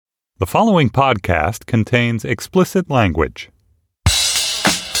The following podcast contains explicit language.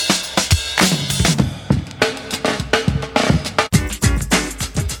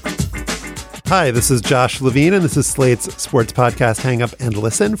 Hi, this is Josh Levine, and this is Slate's sports podcast Hang Up and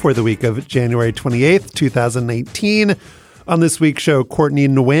Listen for the week of January 28th, 2019. On this week's show, Courtney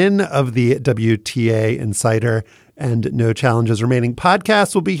Nguyen of the WTA Insider and No Challenges Remaining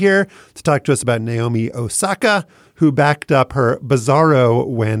podcast will be here to talk to us about Naomi Osaka, who backed up her bizarro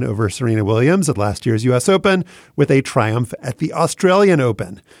win over Serena Williams at last year's U.S. Open with a triumph at the Australian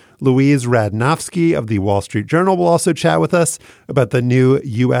Open. Louise Radnofsky of the Wall Street Journal will also chat with us about the new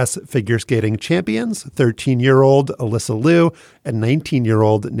U.S. figure skating champions, 13-year-old Alyssa Liu and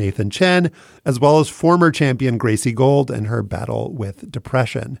 19-year-old Nathan Chen, as well as former champion Gracie Gold and her battle with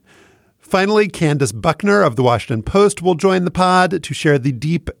depression. Finally, Candace Buckner of the Washington Post will join the pod to share the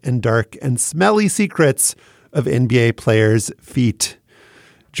deep and dark and smelly secrets of NBA players' feet.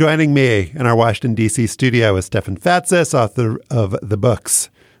 Joining me in our Washington, D.C. studio is Stefan Fatsis, author of the books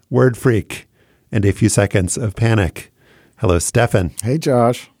Word Freak and A Few Seconds of Panic. Hello, Stefan. Hey,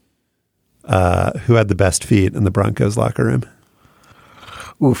 Josh. Who had the best feet in the Broncos locker room?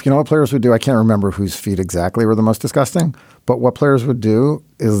 Oof, you know what players would do? I can't remember whose feet exactly were the most disgusting, but what players would do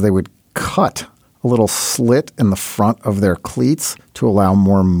is they would cut a little slit in the front of their cleats to allow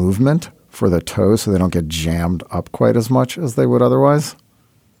more movement for the toes so they don't get jammed up quite as much as they would otherwise.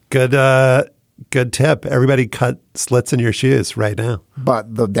 Good tip. Everybody cut slits in your shoes right now.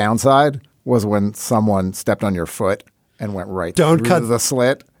 But the downside was when someone stepped on your foot and went right through the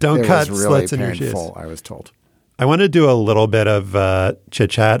slit. Don't cut really slits in your shoes. I was told. I want to do a little bit of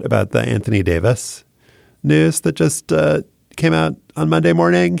chit-chat about the Anthony Davis news that just came out on Monday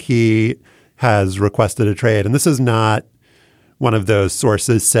morning. He has requested a trade, and this is not one of those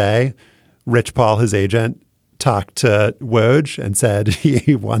sources say. Rich Paul, his agent, talked to Woj and said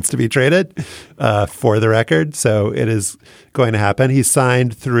he wants to be traded for the record. So it is going to happen. He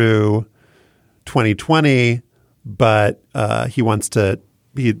signed through 2020, but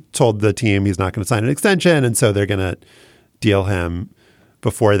he told the team he's not going to sign an extension. And so they're going to deal him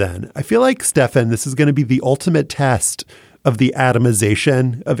before then. I feel like, Stefan, this is going to be the ultimate test of the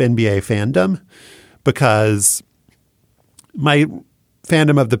atomization of NBA fandom, because my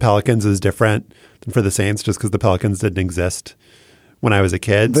fandom of the Pelicans is different than for the Saints, just because the Pelicans didn't exist when I was a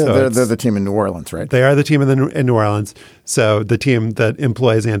kid. They're the team in New Orleans, right? They are the team in New Orleans. So the team that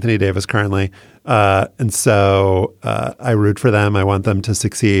employs Anthony Davis currently. And so I root for them. I want them to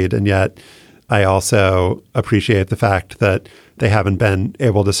succeed. And yet I also appreciate the fact that they haven't been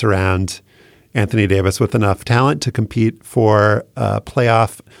able to surround Anthony Davis with enough talent to compete for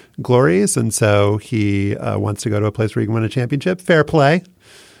playoff glories. And so he wants to go to a place where he can win a championship. Fair play.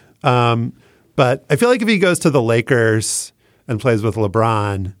 But I feel like if he goes to the Lakers and plays with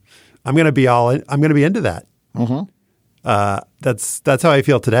LeBron, I'm going to be into that. Mm-hmm. That's how I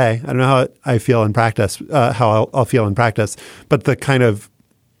feel today. I don't know how I feel in practice, how I'll feel in practice. But the kind of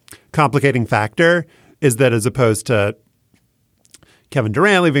complicating factor is that as opposed to Kevin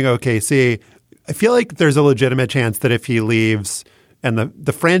Durant leaving OKC, I feel like there's a legitimate chance that if he leaves and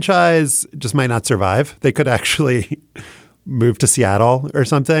the franchise just might not survive, they could actually move to Seattle or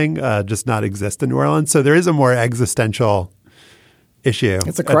something, just not exist in New Orleans. So there is a more existential issue.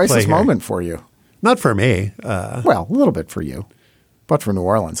 It's a crisis moment for you. Not for me. Well, a little bit for you, but for New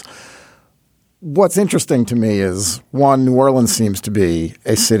Orleans. What's interesting to me is, one, New Orleans seems to be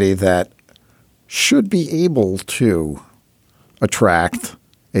a city that should be able to attract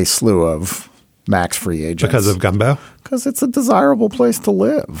a slew of max free agents. Because of Gumbo? Because it's a desirable place to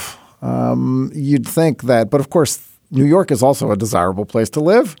live. You'd think that, but of course, New York is also a desirable place to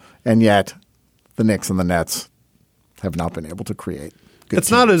live, and yet the Knicks and the Nets have not been able to create good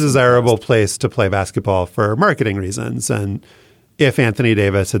It's not a desirable place to play basketball for marketing reasons. And if Anthony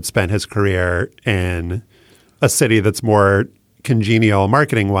Davis had spent his career in a city that's more congenial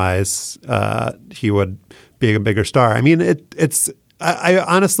marketing-wise, he would be a bigger star. I mean, I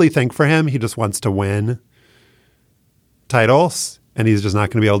honestly think for him, he just wants to win titles, and he's just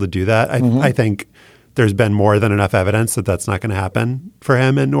not going to be able to do that. I think there's been more than enough evidence that that's not going to happen for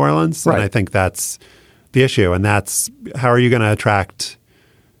him in New Orleans. Right. And I think that's the issue. And that's how are you going to attract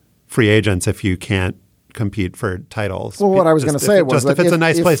free agents if you can't compete for titles? Well, what I was going to say was that if it's a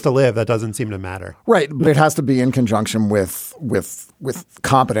nice place to live, that doesn't seem to matter. Right. But it has to be in conjunction with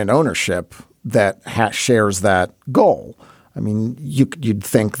competent ownership that shares that goal. I mean, you'd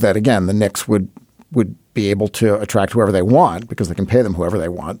think that, again, the Knicks would be able to attract whoever they want because they can pay them whoever they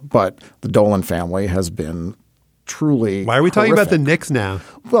want. But the Dolan family has been truly Why are we talking horrific. about the Knicks now?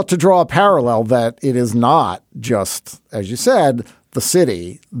 Well, to draw a parallel that it is not just, as you said, the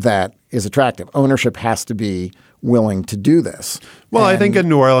city that is attractive. Ownership has to be willing to do this. Well, I think in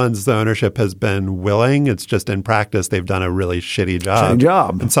New Orleans, the ownership has been willing. It's just in practice, they've done a really shitty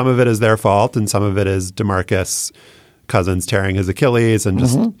job. And some of it is their fault, and some of it is DeMarcus Cousins tearing his Achilles and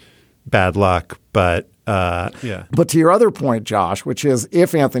just bad luck. But yeah. But to your other point, Josh, which is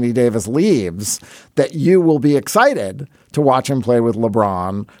if Anthony Davis leaves, that you will be excited to watch him play with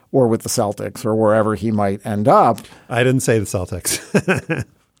LeBron or with the Celtics or wherever he might end up. I didn't say the Celtics.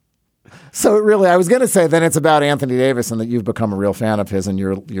 So really, I was going to say then it's about Anthony Davis and that you've become a real fan of his and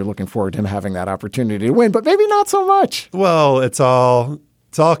you're looking forward to him having that opportunity to win, but maybe not so much. Well, it's all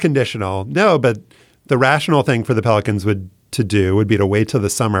conditional. No, but the rational thing for the Pelicans would be to wait till the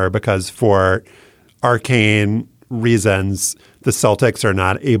summer because for arcane reasons, the Celtics are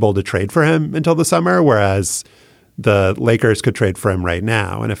not able to trade for him until the summer, whereas the Lakers could trade for him right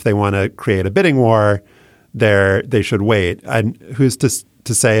now. And if they want to create a bidding war, they should wait. And who's to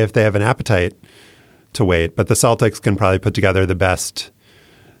say if they have an appetite to wait? But the Celtics can probably put together the best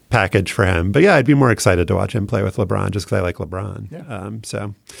package for him. But yeah, I'd be more excited to watch him play with LeBron just because I like LeBron. Yeah.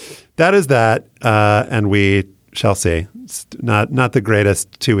 So that is that. And we shall see. It's not the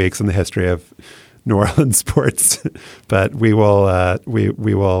greatest 2 weeks in the history of New Orleans sports, but we will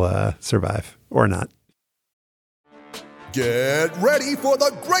survive or not. Get ready for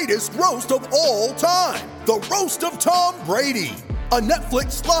the greatest roast of all time, the Roast of Tom Brady, a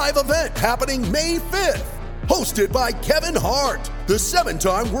Netflix live event happening May 5th. Hosted by Kevin Hart, the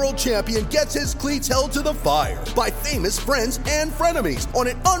 7-time world champion gets his cleats held to the fire by famous friends and frenemies on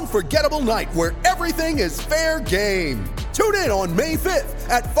an unforgettable night where everything is fair game. Tune in on May 5th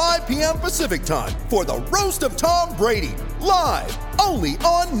at 5 p.m. Pacific time for the Roast of Tom Brady, live only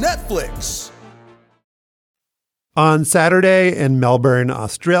on Netflix. On Saturday in Melbourne,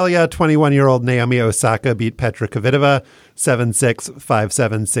 Australia, 21-year-old Naomi Osaka beat Petra Kvitova 7-6,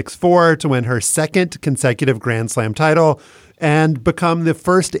 5-7, 6-4 to win her second consecutive Grand Slam title and become the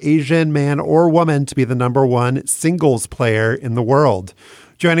first Asian man or woman to be the number one singles player in the world.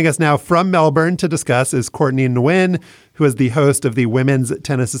 Joining us now from Melbourne to discuss is Courtney Nguyen, who is the host of the Women's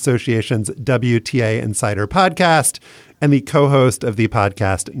Tennis Association's WTA Insider podcast and the co-host of the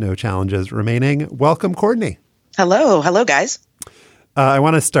podcast No Challenges Remaining. Welcome, Courtney. Hello, guys. I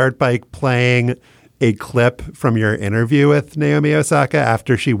want to start by playing a clip from your interview with Naomi Osaka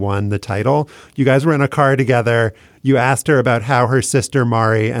after she won the title. You guys were in a car together. You asked her about how her sister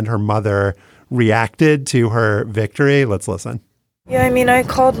Mari and her mother reacted to her victory. Let's listen. Yeah, I mean, I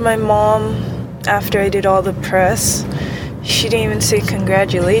called my mom after I did all the press. She didn't even say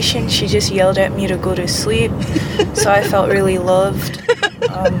congratulations. She just yelled at me to go to sleep. So I felt really loved.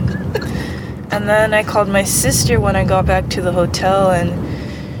 And then I called my sister when I got back to the hotel, and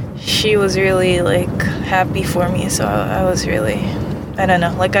she was really, happy for me. So I was really, I don't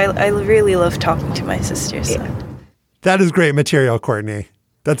know, I really love talking to my sister. So. Yeah. That is great material, Courtney.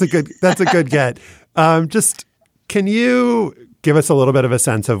 That's a good get. Just, can you give us a little bit of a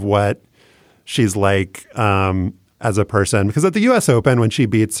sense of what she's like as a person? Because at the U.S. Open, when she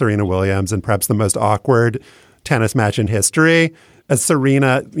beat Serena Williams in perhaps the most awkward tennis match in history, as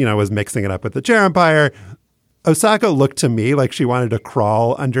Serena, was mixing it up with the chair umpire, Osaka looked to me like she wanted to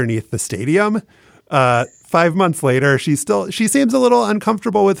crawl underneath the stadium. 5 months later, she seems a little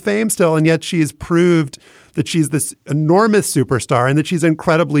uncomfortable with fame still, and yet she's proved that she's this enormous superstar and that she's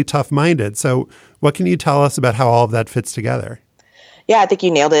incredibly tough-minded. So what can you tell us about how all of that fits together? Yeah, I think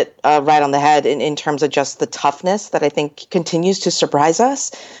you nailed it right on the head in terms of just the toughness that I think continues to surprise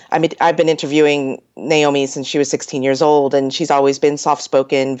us. I mean, I've been interviewing Naomi since she was 16 years old, and she's always been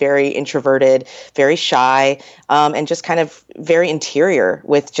soft-spoken, very introverted, very shy, and just kind of very interior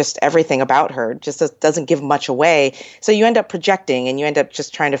with just everything about her. Just doesn't give much away. So you end up projecting, and you end up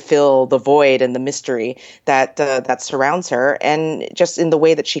just trying to fill the void and the mystery that surrounds her. And just in the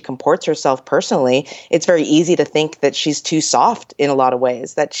way that she comports herself personally, it's very easy to think that she's too soft in a lot of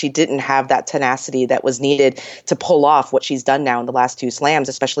ways, that she didn't have that tenacity that was needed to pull off what she's done now in the last 2 slams,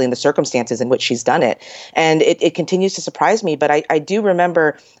 especially in the circumstances in which she's done it. And it continues to surprise me. But I do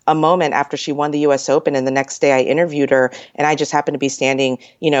remember a moment after she won the U.S. Open, and the next day I interviewed her, and I just happened to be standing,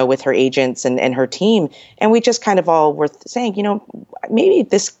 with her agents and her team. And we just kind of all were saying, maybe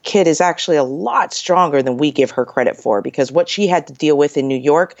this kid is actually a lot stronger than we give her credit for, because what she had to deal with in New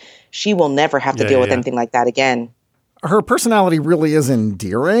York, she will never have to deal with anything like that again. Her personality really is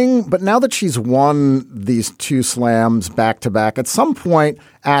endearing, but now that she's won these 2 slams back to back, at some point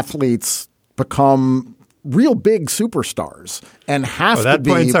athletes become real big superstars and have to be.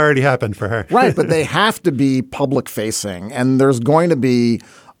 That point's already happened for her. Right, but they have to be public facing, and there's going to be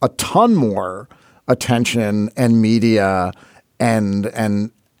a ton more attention and media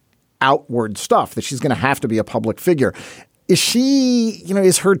and outward stuff, that she's going to have to be a public figure. Is she,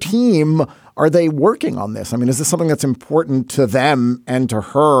 is her team, are they working on this? I mean, is this something that's important to them and to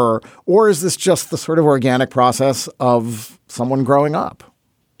her, or is this just the sort of organic process of someone growing up?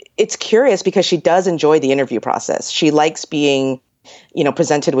 It's curious because she does enjoy the interview process. She likes being,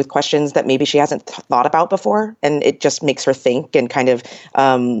 presented with questions that maybe she hasn't thought about before. And it just makes her think and kind of,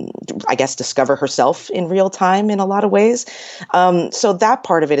 discover herself in real time in a lot of ways. So that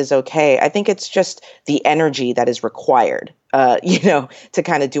part of it is okay. I think it's just the energy that is required, to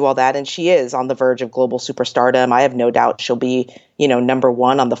kind of do all that. And she is on the verge of global superstardom. I have no doubt she'll be, number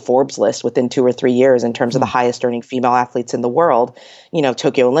one on the Forbes list within 2 or 3 years in terms of the highest earning female athletes in the world.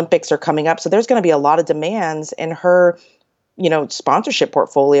 Tokyo Olympics are coming up. So there's going to be a lot of demands, and her sponsorship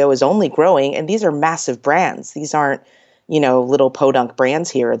portfolio is only growing. And these are massive brands. These aren't, little podunk brands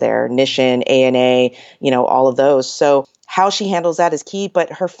here or there, Nissin, ANA, all of those. So how she handles that is key,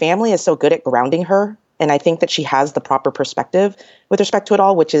 but her family is so good at grounding her. And I think that she has the proper perspective with respect to it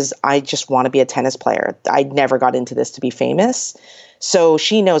all, which is, I just want to be a tennis player. I never got into this to be famous. So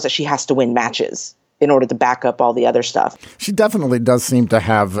she knows that she has to win matches in order to back up all the other stuff. She definitely does seem to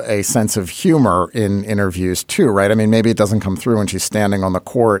have a sense of humor in interviews too, right? I mean, maybe it doesn't come through when she's standing on the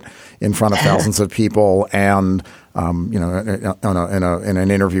court in front of thousands of people and, in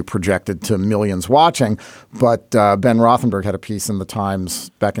an interview projected to millions watching. But Ben Rothenberg had a piece in the Times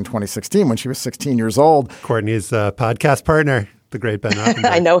back in 2016 when she was 16 years old. Courtney's podcast partner, the great Ben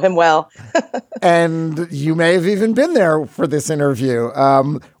Rothenberg. I know him well. And you may have even been there for this interview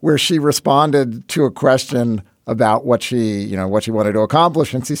where she responded to a question about what she wanted to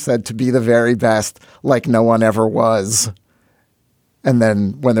accomplish. And she said, to be the very best, like no one ever was. And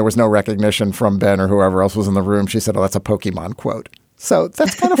then when there was no recognition from Ben or whoever else was in the room, she said, oh, that's a Pokemon quote. So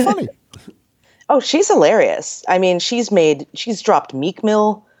that's kind of funny. Oh, she's hilarious. I mean, she's dropped Meek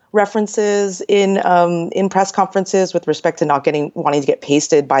Mill references in press conferences with respect to wanting to get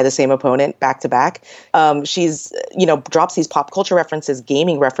pasted by the same opponent back to back. She's, drops these pop culture references,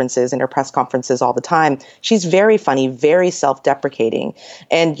 gaming references in her press conferences all the time. She's very funny, very self-deprecating.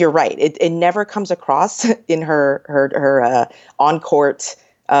 And you're right. It never comes across in her on-court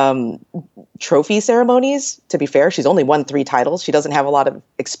trophy ceremonies. To be fair, she's only won 3 titles. She doesn't have a lot of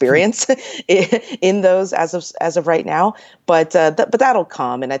experience in those as of right now, but that'll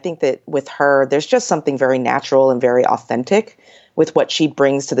come. And I think that with her, there's just something very natural and very authentic with what she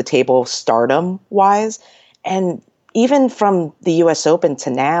brings to the table, stardom wise. And even from the U.S. Open to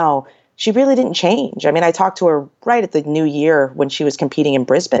now, she really didn't change. I mean, I talked to her right at the new year when she was competing in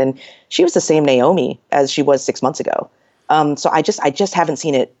Brisbane, and she was the same Naomi as she was 6 months ago. So I just haven't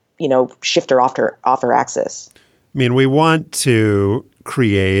seen it, shift her off her axis. I mean, we want to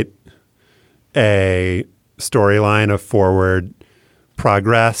create a storyline of forward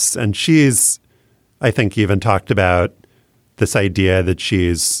progress. And she's, I think, even talked about this idea that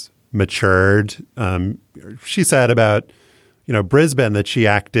she's matured. She said about, Brisbane that she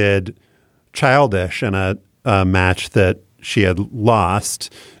acted childish in a match that she had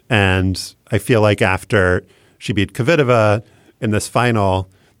lost. And I feel like after she beat Kvitova in this final,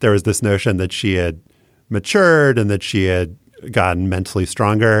 there was this notion that she had matured and that she had gotten mentally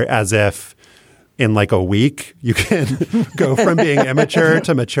stronger, as if in like a week you can go from being immature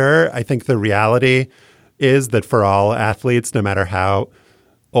to mature. I think the reality is that for all athletes, no matter how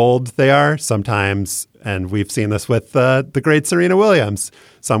old they are, sometimes, and we've seen this with the great Serena Williams,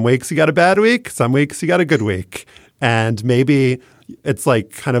 some weeks you got a bad week, some weeks you got a good week. And maybe it's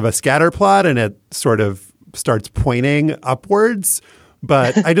like kind of a scatter plot and it sort of starts pointing upwards,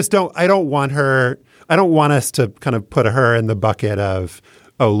 but I don't want us to kind of put her in the bucket of,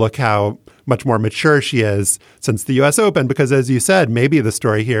 oh, look how much more mature she is since the U.S. Open, because as you said, maybe the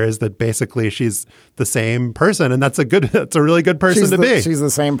story here is that basically she's the same person, and that's a really good person to be. She's the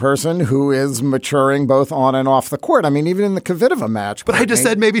same person who is maturing both on and off the court. I mean, even in the Kvitova match. But I just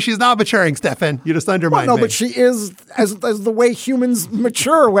said maybe she's not maturing, Stefan. You just undermined me. No, but she is as the way humans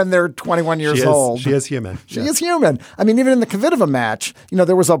mature when they're 21 years old. She is human. She is human. I mean, even in the Kvitova match,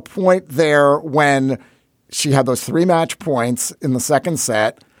 there was a point there when she had those 3 match points in the second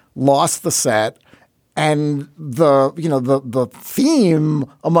set, lost the set, and the theme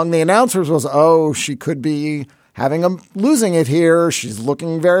among the announcers was, oh, she could be losing it here. She's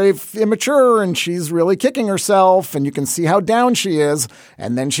looking very immature and she's really kicking herself, and you can see how down she is.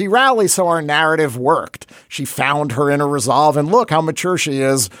 And then she rallies, so our narrative worked. She found her inner resolve, and look how mature she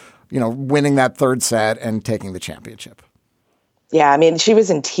is, winning that third set and taking the championship. Yeah, I mean, she was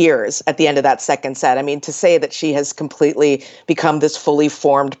in tears at the end of that second set. I mean, to say that she has completely become this fully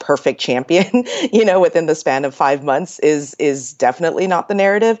formed, perfect champion, within the span of 5 months is definitely not the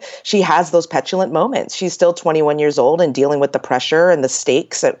narrative. She has those petulant moments. She's still 21 years old and dealing with the pressure and the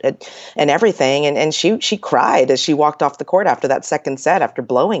stakes and everything. And she cried as she walked off the court after that second set, after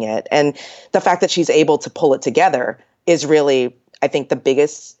blowing it. And the fact that she's able to pull it together is really, I think, the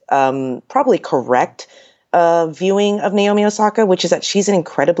biggest, probably correct viewing of Naomi Osaka, which is that she's an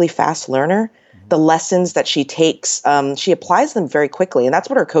incredibly fast learner. The lessons that she takes, she applies them very quickly. And that's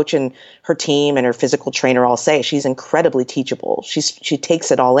what her coach and her team and her physical trainer all say. She's incredibly teachable. She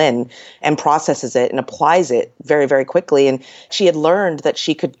takes it all in and processes it and applies it very, very quickly. And she had learned that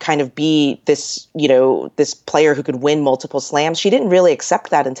she could kind of be this, this player who could win multiple slams. She didn't really accept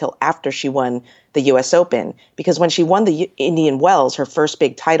that until after she won the U.S. Open, because when she won the Indian Wells, her first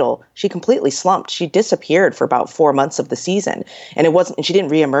big title, she completely slumped. She disappeared for about 4 months of the season, and she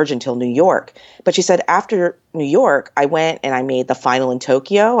didn't reemerge until New York. But she said, after New York, I went and I made the final in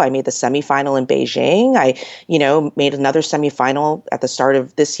Tokyo. I made the semifinal in Beijing. I, made another semifinal at the start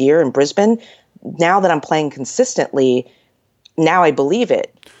of this year in Brisbane. Now that I'm playing consistently, now I believe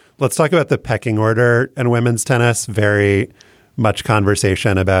it. Let's talk about the pecking order in women's tennis. Very much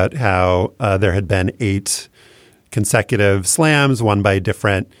conversation about how there had been 8 consecutive slams won by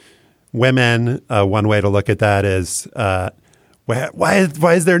different women. One way to look at that is why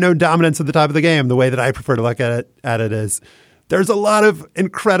is there no dominance at the top of the game? The way that I prefer to look at it is there's a lot of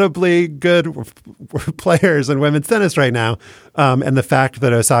incredibly good players in women's tennis right now. And the fact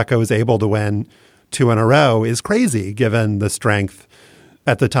that Osaka was able to win 2 in a row is crazy given the strength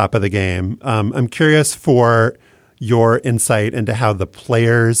at the top of the game. I'm curious for your insight into how the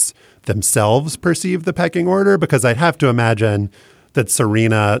players themselves perceive the pecking order, because I'd have to imagine that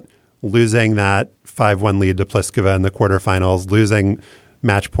Serena losing that 5-1 lead to Pliskova in the quarterfinals, losing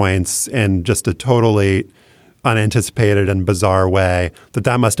match points in just a totally unanticipated and bizarre way,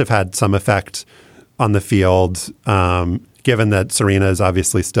 that must have had some effect on the field, given that Serena is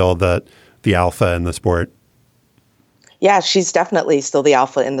obviously still the alpha in the sport. Yeah, she's definitely still the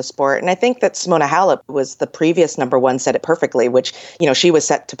alpha in the sport. And I think that Simona Halep was the previous number one, said it perfectly, which, she was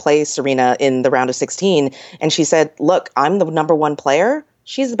set to play Serena in the round of 16. And she said, look, I'm the number one player.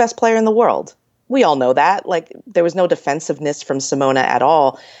 She's the best player in the world. We all know that. Like, there was no defensive-ness from Simona at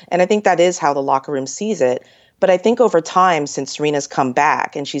all. And I think that is how the locker room sees it. But I think over time, since Serena's come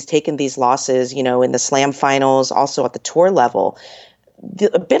back and she's taken these losses, in the slam finals, also at the tour level,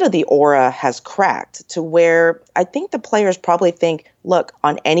 a bit of the aura has cracked to where I think the players probably think, look,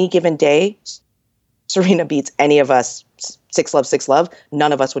 on any given day, Serena beats any of us 6-love,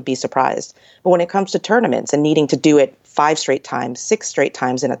 none of us would be surprised. But when it comes to tournaments and needing to do it 5 straight times, 6 straight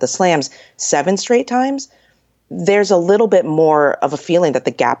times, and at the slams, 7 straight times, there's a little bit more of a feeling that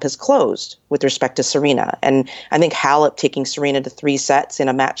the gap has closed with respect to Serena. And I think Halep taking Serena to 3 sets in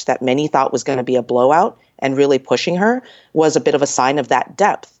a match that many thought was going to be a blowout and really pushing her was a bit of a sign of that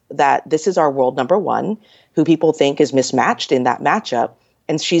depth, that this is our world number one, who people think is mismatched in that matchup,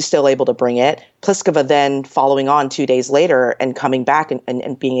 and she's still able to bring it. Pliskova then following on 2 days later and coming back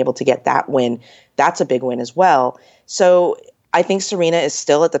and being able to get that win, that's a big win as well. So I think Serena is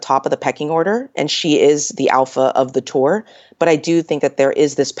still at the top of the pecking order, and she is the alpha of the tour. But I do think that there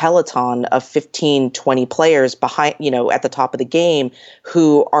is this peloton of 15, 20 players behind, at the top of the game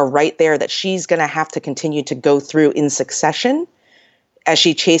who are right there that she's going to have to continue to go through in succession as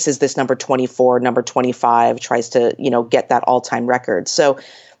she chases this number 24, number 25, tries to, get that all-time record. So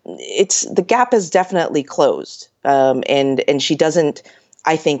the gap is definitely closed. And she doesn't,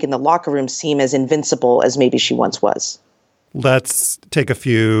 I think, in the locker room seem as invincible as maybe she once was. Let's take a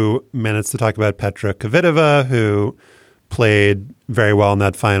few minutes to talk about Petra Kvitova, who played very well in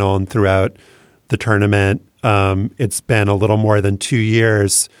that final and throughout the tournament. It's been a little more than 2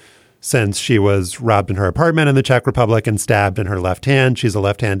 years since she was robbed in her apartment in the Czech Republic and stabbed in her left hand. She's a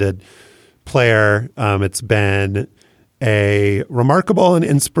left-handed player. It's been a remarkable and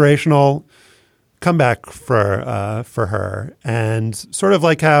inspirational comeback for her. And sort of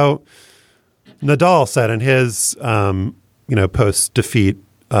like how Nadal said in his post-defeat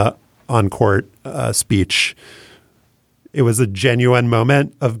on-court speech, it was a genuine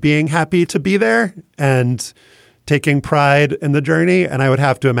moment of being happy to be there and taking pride in the journey. And I would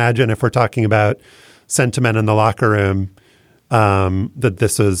have to imagine, if we're talking about sentiment in the locker room, that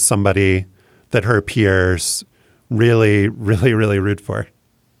this was somebody that her peers really, really, really root for.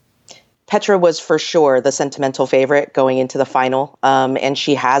 Petra was for sure the sentimental favorite going into the final. And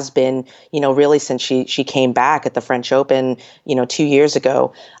she has been, really since she came back at the French Open, 2 years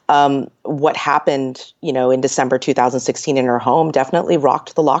ago. What happened, in December 2016 in her home definitely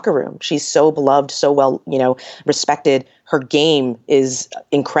rocked the locker room. She's so beloved, so well, respected. Her game is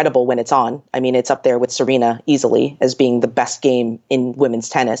incredible when it's on. I mean, it's up there with Serena easily as being the best game in women's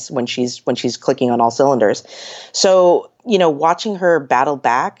tennis when she's clicking on all cylinders. So, watching her battle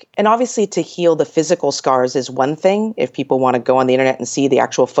back, and obviously to heal the physical scars is one thing. If people want to go on the internet and see the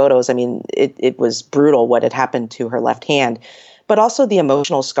actual photos, I mean, it was brutal what had happened to her left hand, but also the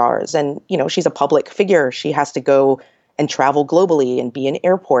emotional scars. And, she's a public figure. She has to go and travel globally and be in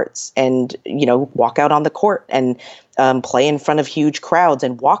airports and, walk out on the court and play in front of huge crowds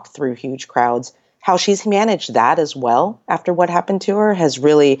and walk through huge crowds. How she's managed that as well after what happened to her has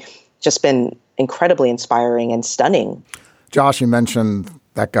really just been incredibly inspiring and stunning. Josh, you mentioned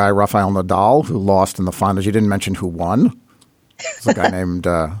that guy, Rafael Nadal, who lost in the finals. You didn't mention who won. It's a guy named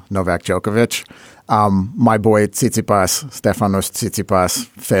Novak Djokovic. My boy Tsitsipas, Stefanos Tsitsipas,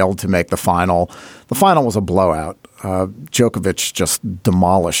 failed to make the final. The final was a blowout. Djokovic just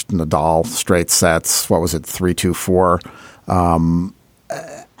demolished Nadal, straight sets. What was it, 3-2-4?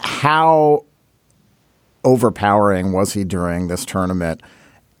 How overpowering was he during this tournament?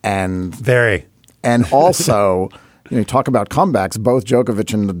 And very. And also, you talk about comebacks. Both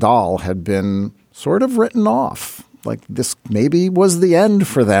Djokovic and Nadal had been sort of written off. Like this maybe was the end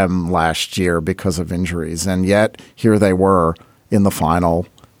for them last year because of injuries. And yet here they were in the final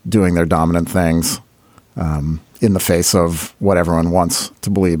doing their dominant things in the face of what everyone wants to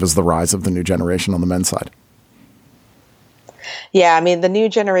believe is the rise of the new generation on the men's side. Yeah, I mean, the new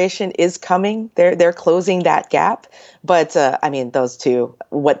generation is coming. They're closing that gap. But, those two,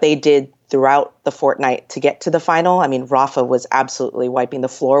 what they did throughout the fortnight to get to the final, I mean, Rafa was absolutely wiping the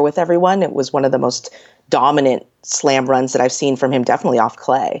floor with everyone. It was one of the most dominant slam runs that I've seen from him, definitely off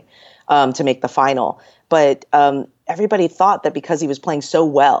clay, to make the final. But everybody thought that because he was playing so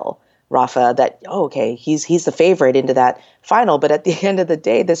well, Rafa, that, he's the favorite into that final. But at the end of the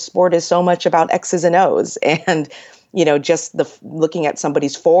day, this sport is so much about X's and O's. And, just looking at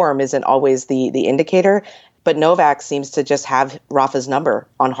somebody's form isn't always the indicator. But Novak seems to just have Rafa's number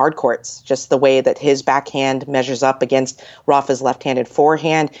on hard courts, just the way that his backhand measures up against Rafa's left-handed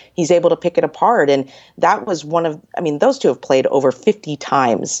forehand. He's able to pick it apart. And that was those two have played over 50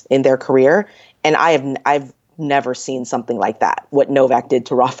 times in their career. And I've never seen something like that, what Novak did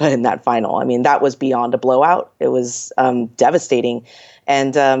to Rafa in that final. I mean, that was beyond a blowout. It was devastating.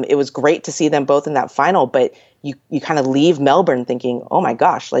 And it was great to see them both in that final. But you kind of leave Melbourne thinking, oh my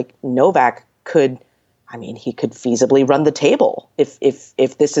gosh, like Novak he could feasibly run the table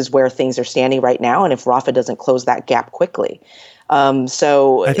if this is where things are standing right now, and if Rafa doesn't close that gap quickly.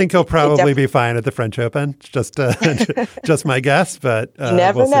 So I think he'll probably be fine at the French Open. Just my guess, but you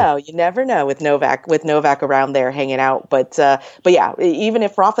never know. You never know with Novak around there hanging out. But yeah, even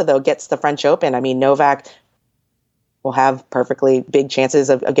if Rafa though gets the French Open, I mean Novak will have perfectly big chances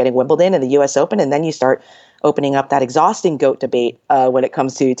of getting Wimbledon and the U.S. Open, and then you start opening up that exhausting GOAT debate when it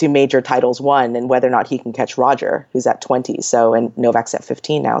comes to major titles won and whether or not he can catch Roger, who's at 20. So, and Novak's at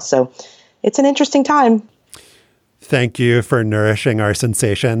 15 now. So it's an interesting time. Thank you for nourishing our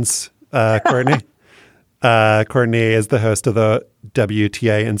sensations, Courtney. Courtney is the host of the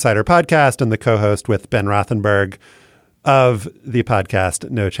WTA Insider podcast and the co-host with Ben Rothenberg of the podcast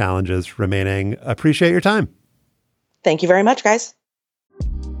No Challenges Remaining. Appreciate your time. Thank you very much, guys.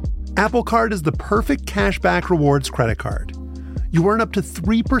 Apple Card is the perfect cashback rewards credit card. You earn up to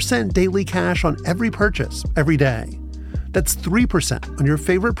 3% daily cash on every purchase every day. That's 3% on your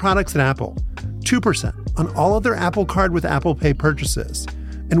favorite products at Apple, 2% on all other Apple Card with Apple Pay purchases,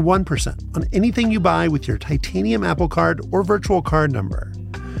 and 1% on anything you buy with your titanium Apple Card or virtual card number.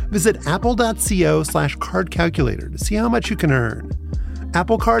 Visit apple.co/card calculator to see how much you can earn.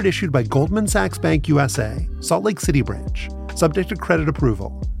 Apple Card issued by Goldman Sachs Bank USA, Salt Lake City branch, subject to credit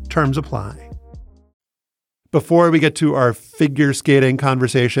approval. Terms apply. Before we get to our figure skating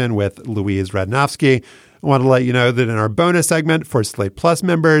conversation with Louise Radnofsky, I want to let you know that in our bonus segment for Slate Plus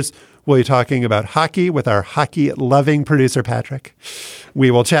members, we'll be talking about hockey with our hockey-loving producer, Patrick. We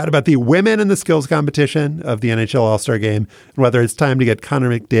will chat about the women in the skills competition of the NHL All-Star Game and whether it's time to get Connor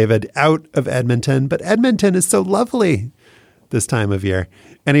McDavid out of Edmonton. But Edmonton is so lovely this time of year.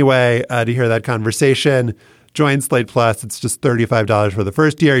 Anyway, to hear that conversation, join Slate Plus. It's just $35 for the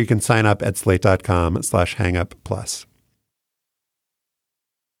first year. You can sign up at slate.com/hangupplus.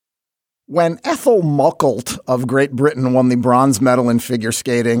 When Ethel Muckelt of Great Britain won the bronze medal in figure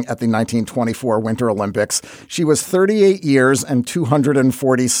skating at the 1924 Winter Olympics, she was 38 years and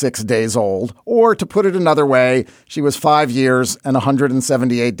 246 days old. Or, to put it another way, she was 5 years and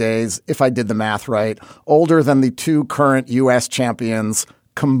 178 days, if I did the math right, older than the two current U.S. champions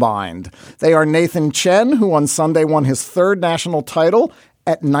combined. They are Nathan Chen, who on Sunday won his third national title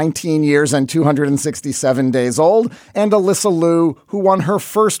at 19 years and 267 days old, and Alyssa Liu, who won her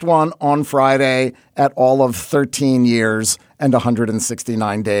first one on Friday at all of 13 years and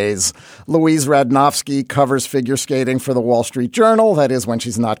 169 days. Louise Radnofsky covers figure skating for the Wall Street Journal. That is when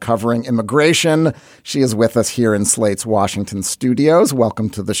she's not covering immigration. She is with us here in Slate's Washington studios. Welcome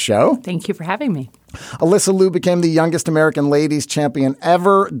to the show. Thank you for having me. Alyssa Liu became the youngest American ladies champion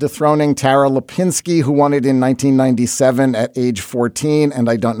ever, dethroning Tara Lipinski, who won it in 1997 at age 14, and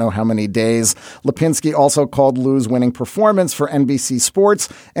I don't know how many days. Lipinski also called Liu's winning performance for NBC Sports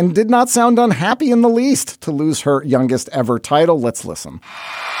and did not sound unhappy in the least to lose her youngest ever title. Let's listen.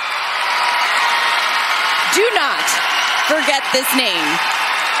 Do not forget this name.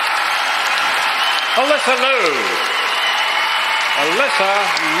 Alyssa Liu.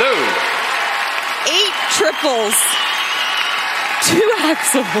 Alyssa Liu. 8 triples, 2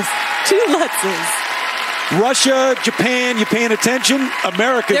 axels, 2 lutzes. Russia, Japan, you paying attention?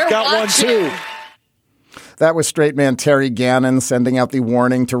 America's got watching. One too. That was straight man Terry Gannon sending out the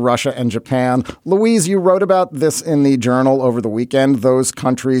warning to Russia and Japan. Louise, you wrote about this in the Journal over the weekend. Those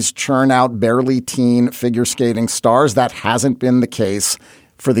countries churn out barely teen figure skating stars. That hasn't been the case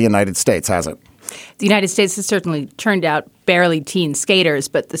for the United States, has it? The United States has certainly turned out barely teen skaters,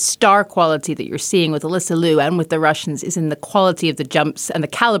 but the star quality that you're seeing with Alyssa Liu and with the Russians is in the quality of the jumps and the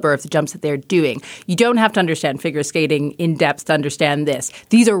caliber of the jumps that they're doing. You don't have to understand figure skating in depth to understand this.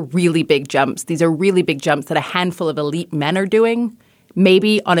 These are really big jumps. These are really big jumps that a handful of elite men are doing,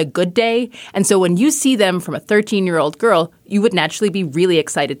 maybe on a good day. And so when you see them from a 13-year-old girl, you would naturally be really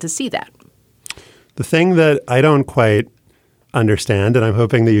excited to see that. The thing that I don't quite understand, and I'm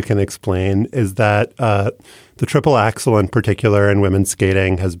hoping that you can explain, is that the triple axel in particular in women's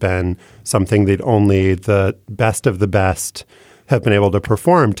skating has been something that only the best of the best have been able to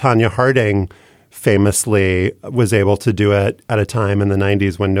perform. Tonya Harding famously was able to do it at a time in the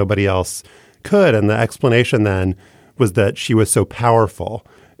 90s when nobody else could. And the explanation then was that she was so powerful.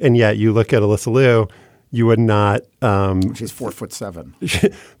 And yet you look at Alyssa Liu, you would not. She's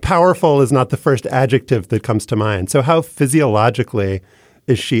 4'7". Powerful is not the first adjective that comes to mind. So how physiologically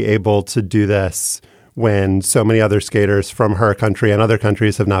is she able to do this when so many other skaters from her country and other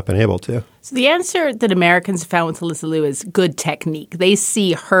countries have not been able to? So the answer that Americans have found with Alyssa Liu is good technique. They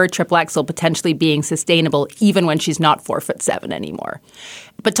see her triple axel potentially being sustainable even when she's not 4'7" anymore.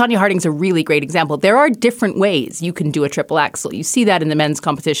 But Tonya Harding's a really great example. There are different ways you can do a triple axel. You see that in the men's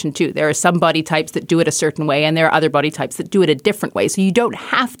competition too. There are some body types that do it a certain way, and there are other body types that do it a different way. So you don't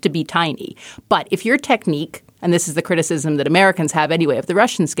have to be tiny. But if your technique, and this is the criticism that Americans have anyway of the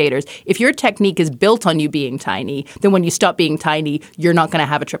Russian skaters, if your technique is built on you being tiny, then when you stop being tiny, you're not going to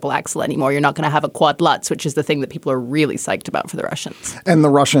have a triple axel anymore. You're not going to have a quad lutz, which is the thing that people are really psyched about for the Russians. And the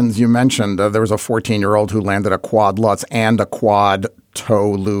Russians, you mentioned, there was a 14-year-old who landed a quad lutz and a quad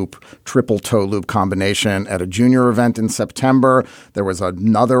toe loop, triple toe loop combination at a junior event in September. There was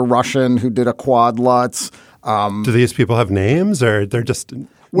another Russian who did a quad lutz. Do these people have names, or they're just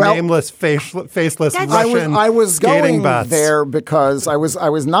nameless, faceless Russian I was going butts? There because I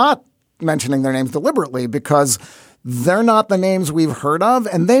was not mentioning their names deliberately because they're not the names we've heard of,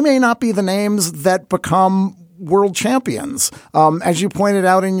 and they may not be the names that become world champions. As you pointed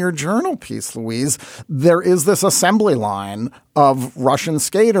out in your journal piece, Louise, there is this assembly line of Russian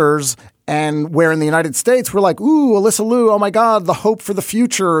skaters, and where in the United States, we're like, ooh, Alyssa Liu, oh my God, the hope for the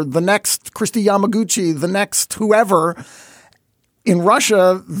future, the next Kristi Yamaguchi, the next whoever. In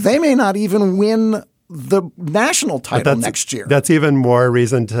Russia, they may not even win the national title next year. That's even more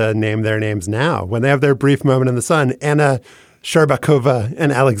reason to name their names now. When they have their brief moment in the sun, Anna Shcherbakova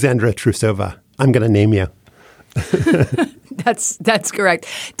and Alexandra Trusova. I'm going to name you. That's correct.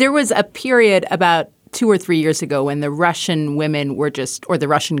 There was a period about 2 or 3 years ago when the Russian women were or the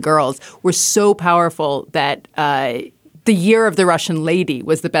Russian girls were so powerful that the year of the Russian lady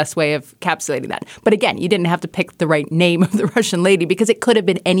was the best way of encapsulating that. But again, you didn't have to pick the right name of the Russian lady because it could have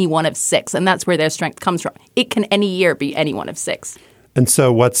been any one of 6, and that's where their strength comes from. It can any year be any one of 6. And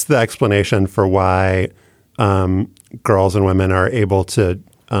so what's the explanation for why girls and women are able to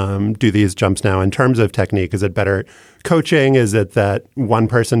do these jumps now in terms of technique? Is it better coaching? Is it that one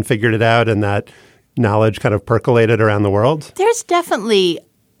person figured it out and that knowledge kind of percolated around the world? There's definitely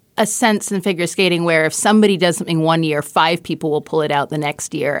a sense in figure skating where if somebody does something one year, 5 people will pull it out the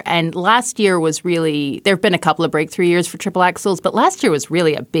next year. And last year was really – there have been a couple of breakthrough years for triple axels, but last year was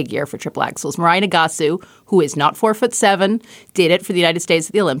really a big year for triple axels. Mirai Nagasu, who is not 4'7", did it for the United States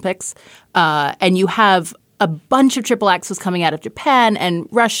at the Olympics. And you have a bunch of triple axels coming out of Japan and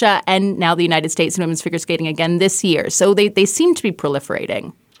Russia and now the United States in women's figure skating again this year. So they seem to be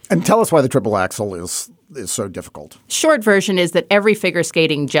proliferating. And tell us why the triple axel is so difficult. Short version is that every figure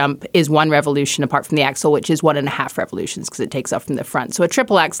skating jump is 1 revolution apart from the axel, which is 1.5 revolutions because it takes off from the front. So a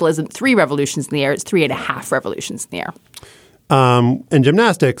triple axel isn't 3 revolutions in the air, it's 3.5 revolutions in the air. In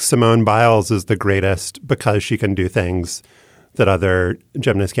gymnastics, Simone Biles is the greatest because she can do things that other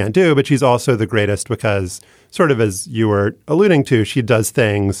gymnasts can't do, but she's also the greatest because, sort of as you were alluding to, she does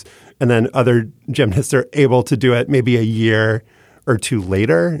things and then other gymnasts are able to do it maybe a year or 2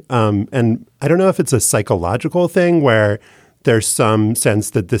 later. And I don't know if it's a psychological thing where there's some sense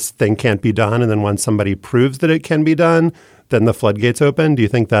that this thing can't be done. And then once somebody proves that it can be done, then the floodgates open. Do you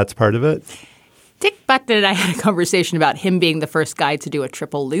think that's part of it? Dick Buckton and I had a conversation about him being the first guy to do a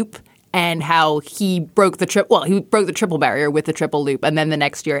triple loop and how he broke the triple barrier with the triple loop. And then the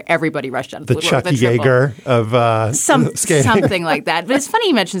next year, everybody rushed out of the woodwork. The Chuck Yeager of skating. Something like that. But it's funny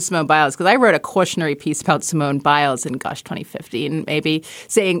you mentioned Simone Biles because I wrote a cautionary piece about Simone Biles in, 2015 maybe,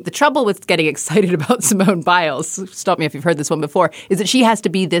 saying the trouble with getting excited about Simone Biles, stop me if you've heard this one before, is that she has to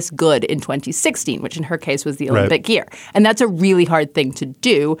be this good in 2016, which in her case was the Olympic year. And that's a really hard thing to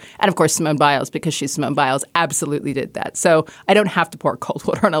do. And of course, Simone Biles, because she's Simone Biles, absolutely did that. So I don't have to pour cold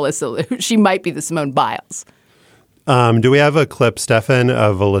water on Alyssa Liu. She might be the Simone Biles. Do we have a clip, Stefan,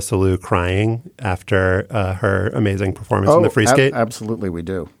 of Alyssa Liu crying after her amazing performance in the free skate? Absolutely, we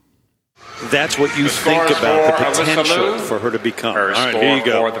do. That's what you think about the potential for her to become. Her All right, score here you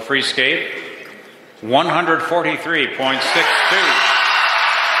go. for the free skate, 143.62.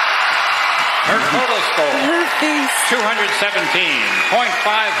 Her total score,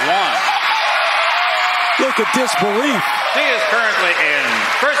 217.51. Look at disbelief. She is currently in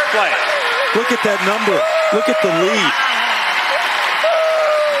first place. Look at that number. Look at the lead.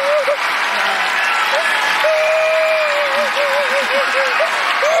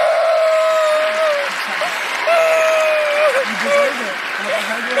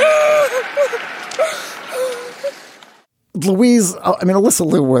 Alyssa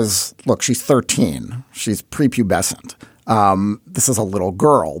Liu she's 13. She's prepubescent. This is a little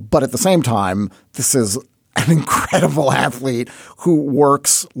girl. But at the same time, this is an incredible athlete who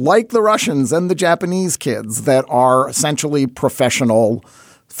works like the Russians and the Japanese kids that are essentially professional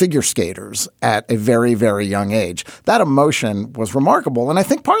figure skaters at a very, very young age. That emotion was remarkable. And I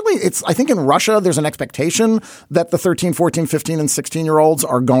think partly I think in Russia, there's an expectation that the 13, 14, 15, and 16-year-olds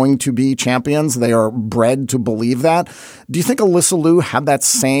are going to be champions. They are bred to believe that. Do you think Alyssa Liu had that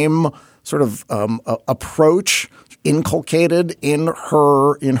same sort of approach inculcated in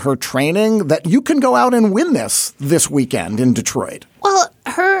her training that you can go out and win this weekend in Detroit? Well,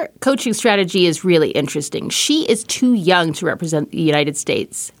 her coaching strategy is really interesting. She is too young to represent the United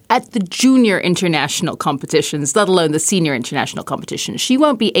States at the junior international competitions, let alone the senior international competitions. She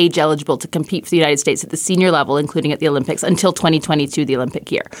won't be age eligible to compete for the United States at the senior level, including at the Olympics, until 2022, the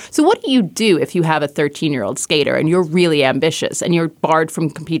Olympic year. So what do you do if you have a 13-year-old skater and you're really ambitious and you're barred from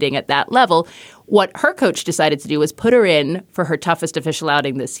competing at that level? What her coach decided to do was put her in for her toughest official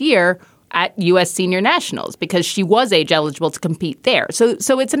outing this year at U.S. Senior Nationals because she was age eligible to compete there. So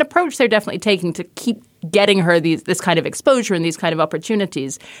it's an approach they're definitely taking to keep getting her this kind of exposure and these kind of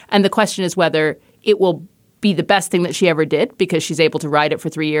opportunities. And the question is whether it will be the best thing that she ever did because she's able to ride it for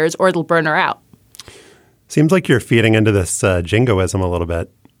 3 years or it'll burn her out. Seems like you're feeding into this jingoism a little bit,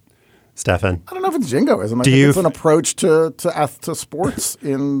 Stefan. I don't know if it's jingoism. I think it's an approach to sports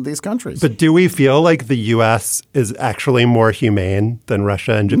in these countries. But do we feel like the U.S. is actually more humane than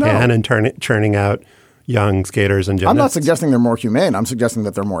Russia and Japan and churning out young skaters and gymnasts? I'm not suggesting they're more humane. I'm suggesting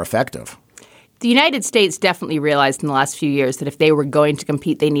that they're more effective. The United States definitely realized in the last few years that if they were going to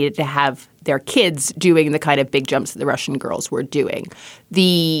compete, they needed to have their kids doing the kind of big jumps that the Russian girls were doing.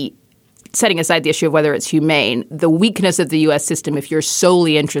 Setting aside the issue of whether it's humane, the weakness of the U.S. system, if you're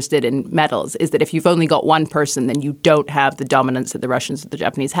solely interested in medals, is that if you've only got one person, then you don't have the dominance that the Russians and the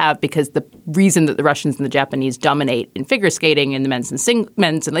Japanese have, because the reason that the Russians and the Japanese dominate in figure skating in the men's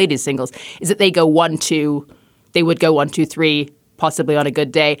and ladies singles is that they go 1-2, they would go 1-2-3, possibly on a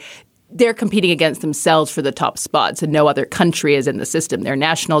good day. They're competing against themselves for the top spots, and no other country is in the system. Their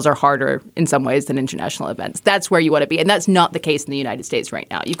nationals are harder in some ways than international events. That's where you want to be, and that's not the case in the United States right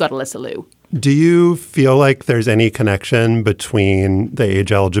now. You've got Alyssa Liu. Do you feel like there's any connection between the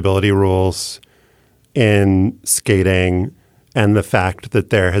age eligibility rules in skating and the fact that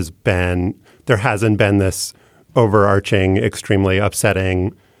there hasn't been this overarching, extremely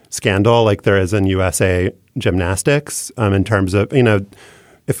upsetting scandal like there is in USA gymnastics in terms of,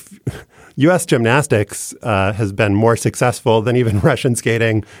 if U.S. gymnastics has been more successful than even Russian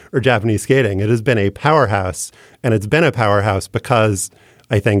skating or Japanese skating. It has been a powerhouse, and it's been a powerhouse because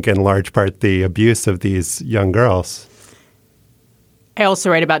I think in large part the abuse of these young girls. I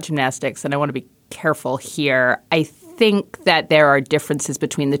also write about gymnastics, and I want to be careful here. I think that there are differences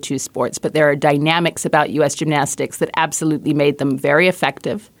between the two sports, but there are dynamics about U.S. gymnastics that absolutely made them very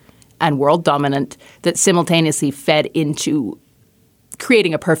effective and world dominant that simultaneously fed into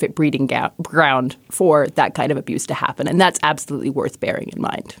creating a perfect breeding ground for that kind of abuse to happen. And that's absolutely worth bearing in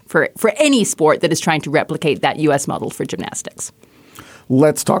mind for any sport that is trying to replicate that U.S. model for gymnastics.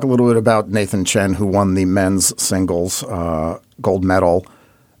 Let's talk a little bit about Nathan Chen, who won the men's singles gold medal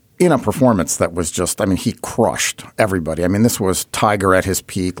in a performance that was just, he crushed everybody. This was Tiger at his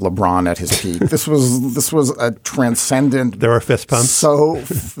peak, LeBron at his peak. This was a transcendent. There were fist pumps. So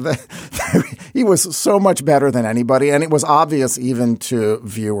he was so much better than anybody. And it was obvious even to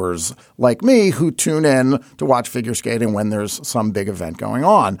viewers like me who tune in to watch figure skating when there's some big event going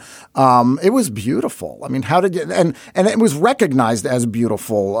on. It was beautiful. How did you, and it was recognized as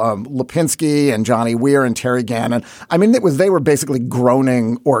beautiful. Lipinski and Johnny Weir and Terry Gannon. They were basically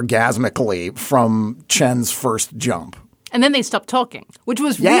groaning orgasmically from Chen's first jump. And then they stopped talking, which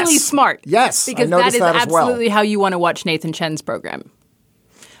was really smart. Yes, because that is absolutely how you want to watch Nathan Chen's program.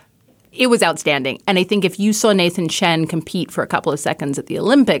 It was outstanding. And I think if you saw Nathan Chen compete for a couple of seconds at the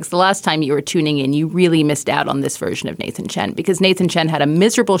Olympics, the last time you were tuning in, you really missed out on this version of Nathan Chen because Nathan Chen had a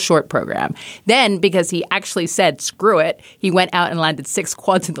miserable short program. Then, because he actually said, screw it, he went out and landed 6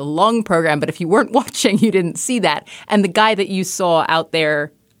 quads in the long program. But if you weren't watching, you didn't see that. And the guy that you saw out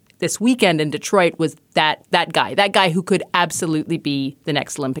there this weekend in Detroit was that guy who could absolutely be the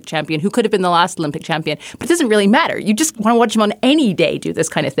next Olympic champion, who could have been the last Olympic champion. But it doesn't really matter. You just want to watch him on any day do this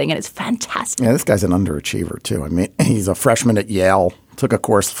kind of thing, and it's fantastic. Yeah, this guy's an underachiever, too. He's a freshman at Yale, took a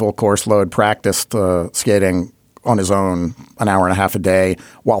full course load, practiced skating on his own an hour and a half a day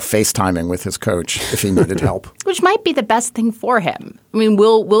while FaceTiming with his coach if he needed help. Which might be the best thing for him.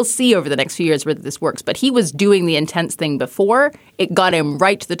 We'll see over the next few years whether this works. But he was doing the intense thing before. It got him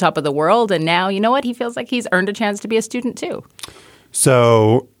right to the top of the world. And now, you know what? He feels like he's earned a chance to be a student, too.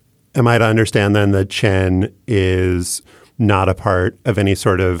 So am I to understand then that Chen is not a part of any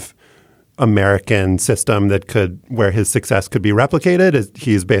sort of American system where his success could be replicated?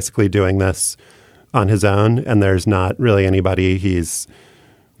 He's basically doing this on his own, and there's not really anybody he's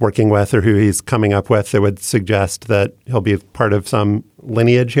working with or who he's coming up with that would suggest that he'll be part of some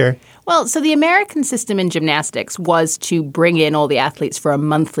lineage here? Well, so the American system in gymnastics was to bring in all the athletes for a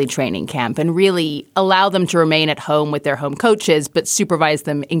monthly training camp and really allow them to remain at home with their home coaches, but supervise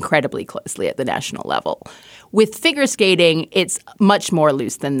them incredibly closely at the national level. With figure skating, it's much more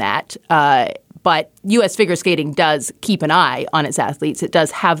loose than that. But U.S. figure skating does keep an eye on its athletes. It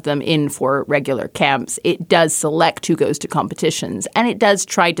does have them in for regular camps. It does select who goes to competitions. And it does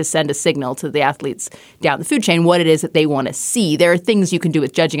try to send a signal to the athletes down the food chain what it is that they want to see. There are things you can do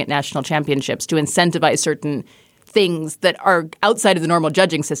with judging at national championships to incentivize certain things that are outside of the normal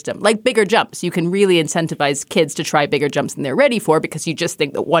judging system, like bigger jumps. You can really incentivize kids to try bigger jumps than they're ready for because you just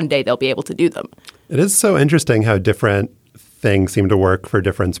think that one day they'll be able to do them. It is so interesting how different things seem to work for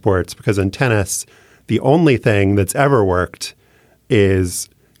different sports, because in tennis, the only thing that's ever worked is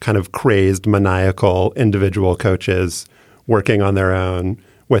kind of crazed, maniacal individual coaches working on their own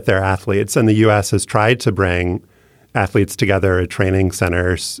with their athletes. And the U.S. has tried to bring athletes together at training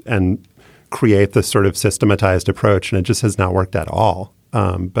centers and create this sort of systematized approach, and it just has not worked at all.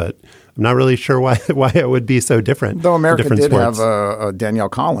 But I'm not really sure why it would be so different. Though America did sports. have Danielle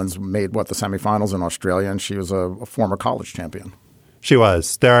Collins made the semifinals in Australia, and she was a former college champion. She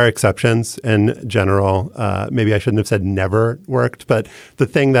was. There are exceptions in general. Maybe I shouldn't have said never worked, but the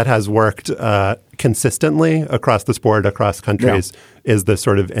thing that has worked consistently across the sport, across countries, is this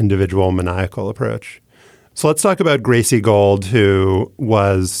sort of individual maniacal approach. So let's talk about Gracie Gold, who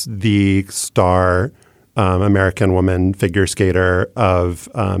was the star American woman figure skater of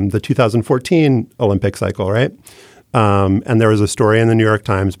the 2014 Olympic cycle, right? And there was a story in the New York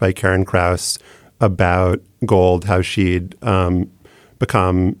Times by Karen Krauss about Gold, how she'd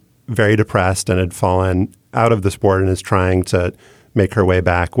become very depressed and had fallen out of the sport and is trying to make her way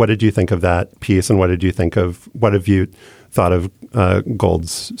back. What did you think of that piece, and what have you thought of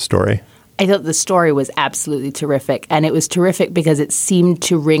Gold's story? I thought the story was absolutely terrific, and it was terrific because it seemed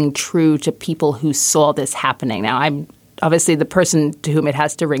to ring true to people who saw this happening. Now, I'm obviously the person to whom it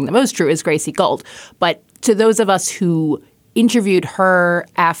has to ring the most true is Gracie Gold, but to those of us who interviewed her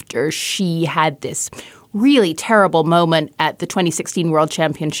after she had this really terrible moment at the 2016 World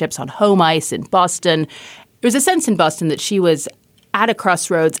Championships on home ice in Boston. There was a sense in Boston that she was at a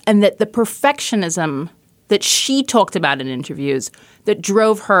crossroads and that the perfectionism that she talked about in interviews that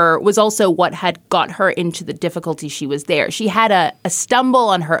drove her was also what had got her into the difficulty she was there. She had a stumble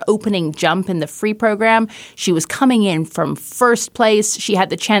on her opening jump in the free program. She was coming in from first place. She had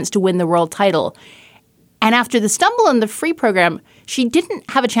the chance to win the world title. And after the stumble in the free program, she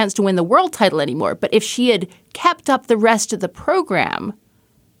didn't have a chance to win the world title anymore. But if she had kept up the rest of the program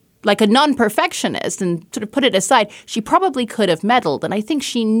like a non-perfectionist and sort of put it aside, she probably could have medaled. And I think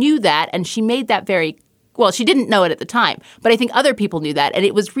she knew that, and she made that very well, she didn't know it at the time, but I think other people knew that. And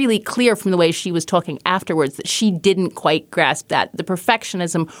it was really clear from the way she was talking afterwards that she didn't quite grasp that. The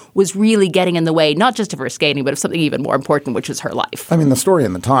perfectionism was really getting in the way, not just of her skating, but of something even more important, which was her life. I mean, the story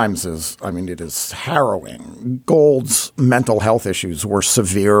in the Times is, it is harrowing. Gold's mental health issues were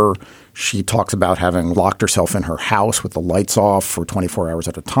severe. She talks about having locked herself in her house with the lights off for 24 hours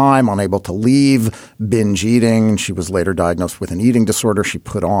at a time, unable to leave, binge eating. She was later diagnosed with an eating disorder. She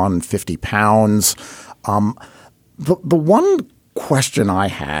put on 50 pounds. The one question I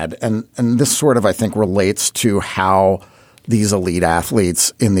had, and this sort of I think relates to how these elite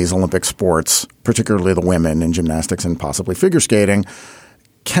athletes in these Olympic sports, particularly the women in gymnastics and possibly figure skating,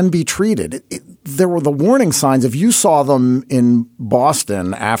 can be treated. There were the warning signs. If you saw them in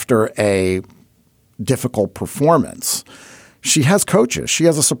Boston after a difficult performance, she has coaches. She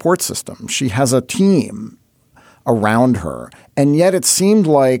has a support system. She has a team around her. And yet it seemed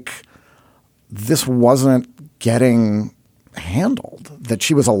like this wasn't getting handled, that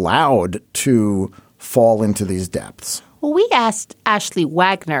she was allowed to fall into these depths. Well, we asked Ashley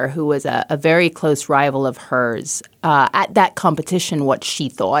Wagner, who was a very close rival of hers, at that competition what she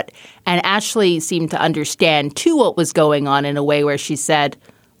thought. And Ashley seemed to understand, too, what was going on in a way where she said,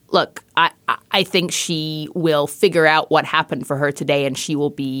 look, I think she will figure out what happened for her today and she will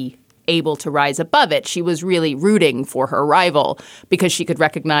be able to rise above it. She was really rooting for her rival because she could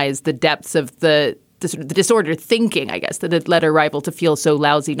recognize the depths of the disordered thinking, I guess, that had led her rival to feel so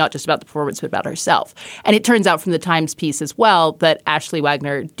lousy, not just about the performance, but about herself. And it turns out from the Times piece as well that Ashley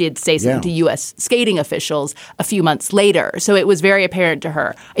Wagner did say something to U.S. skating officials a few months later. So it was very apparent to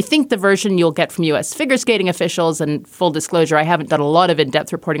her. I think the version you'll get from U.S. figure skating officials, and full disclosure, I haven't done a lot of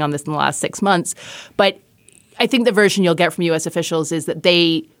in-depth reporting on this in the last 6 months, but I think the version you'll get from U.S. officials is that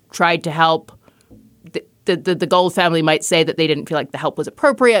they tried to help. The Gold family might say that they didn't feel like the help was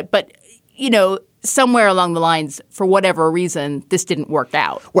appropriate, but, somewhere along the lines, for whatever reason, this didn't work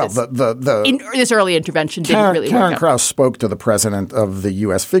out. Well, this early intervention didn't really work out. Karen Krause spoke to the president of the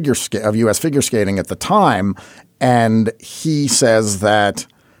U.S. figure skating at the time, and he says that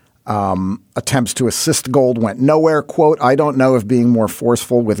attempts to assist Gold went nowhere. Quote, I don't know if being more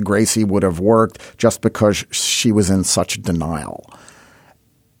forceful with Gracie would have worked just because she was in such denial.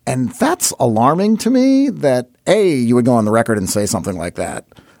 And that's alarming to me that, A, you would go on the record and say something like that,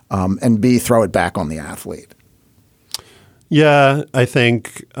 and B, throw it back on the athlete. Yeah, I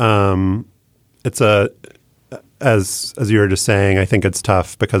think it's as you were just saying, I think it's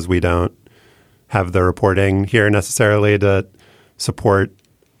tough because we don't have the reporting here necessarily to support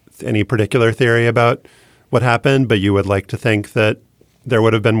any particular theory about what happened, but you would like to think that there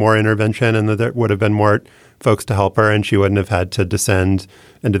would have been more intervention and that there would have been more folks to help her and she wouldn't have had to descend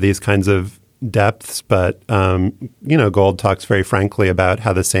into these kinds of depths. But, Gold talks very frankly about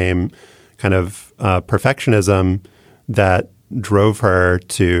how the same kind of perfectionism that drove her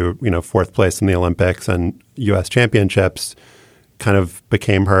to, fourth place in the Olympics and U.S. championships kind of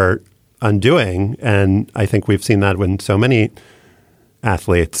became her undoing. And I think we've seen that with so many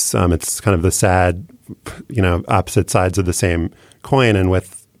athletes. It's kind of the sad, opposite sides of the same coin. And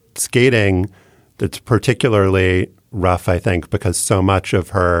with skating, it's particularly rough, I think, because so much of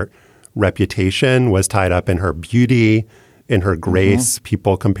her reputation was tied up in her beauty, in her grace. Mm-hmm.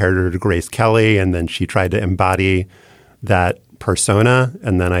 People compared her to Grace Kelly, and then she tried to embody that persona.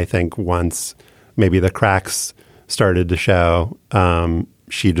 And then I think once maybe the cracks started to show,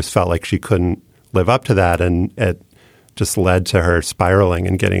 she just felt like she couldn't live up to that. And it just led to her spiraling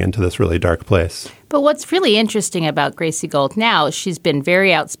and getting into this really dark place. But what's really interesting about Gracie Gold now is she's been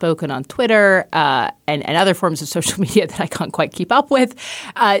very outspoken on Twitter and other forms of social media that I can't quite keep up with.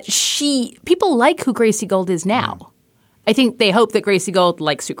 People like who Gracie Gold is now. I think they hope that Gracie Gold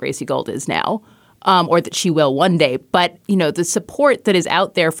likes who Gracie Gold is now. Or that she will one day. But, the support that is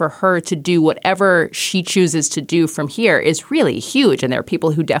out there for her to do whatever she chooses to do from here is really huge. And there are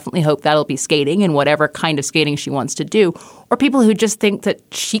people who definitely hope that'll be skating and whatever kind of skating she wants to do. or people who just think that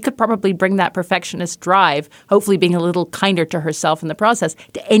she could probably bring that perfectionist drive, hopefully being a little kinder to herself in the process,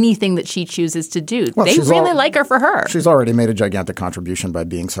 to anything that she chooses to do. Well, they really like her for her. She's already made a gigantic contribution by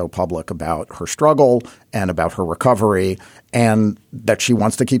being so public about her struggle and about her recovery, and that she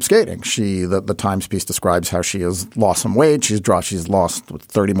wants to keep skating. The Times piece describes how she has lost some weight. She's lost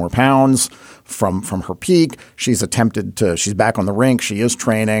 30 more pounds from her peak. She's back on the rink. She is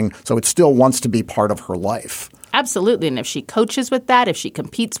training. So it still wants to be part of her life. Absolutely. And if she coaches with that, if she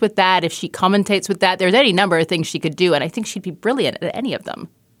competes with that, if she commentates with that, there's any number of things she could do. And I think she'd be brilliant at any of them.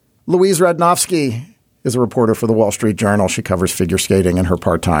 Louise Radnofsky is a reporter for the Wall Street Journal. She covers figure skating in her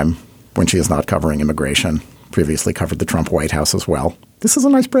part-time when she is not covering immigration. Previously covered the Trump White House as well. This is a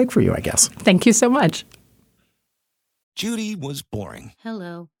nice break for you, I guess. Thank you so much. Judy was boring.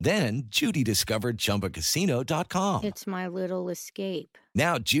 Hello. Then Judy discovered ChumbaCasino.com. It's my little escape.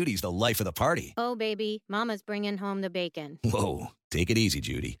 Now Judy's the life of the party. Oh, baby, mama's bringing home the bacon. Whoa, take it easy,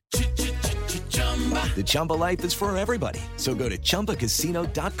 Judy. The Chumba life is for everybody. So go to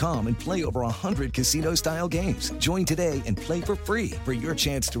ChumbaCasino.com and play over 100 casino-style games. Join today and play for free for your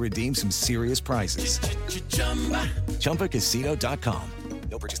chance to redeem some serious prizes. ChumbaCasino.com.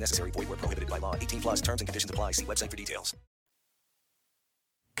 No purchase necessary. Void where prohibited by law. 18+ terms and conditions apply. See website for details.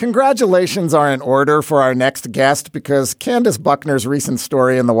 Congratulations are in order for our next guest because Candace Buckner's recent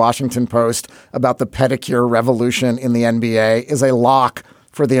story in the Washington Post about the pedicure revolution in the NBA is a lock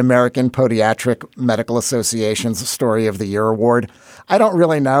for the American Podiatric Medical Association's Story of the Year award. I don't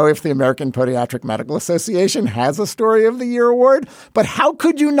really know if the American Podiatric Medical Association has a Story of the Year award, but how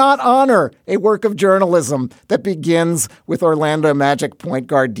could you not honor a work of journalism that begins with Orlando Magic point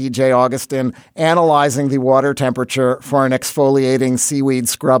guard DJ Augustin analyzing the water temperature for an exfoliating seaweed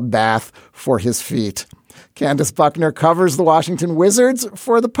scrub bath for his feet? Candace Buckner covers the Washington Wizards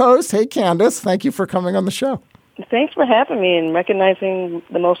for the Post. Hey, Candace, thank you for coming on the show. Thanks for having me and recognizing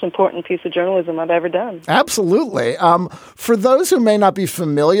the most important piece of journalism I've ever done. Absolutely. For those who may not be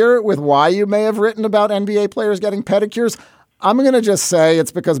familiar with why you may have written about NBA players getting pedicures, I'm going to just say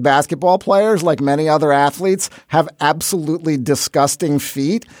it's because basketball players, like many other athletes, have absolutely disgusting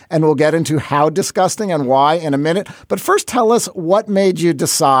feet, and we'll get into how disgusting and why in a minute. But first, tell us what made you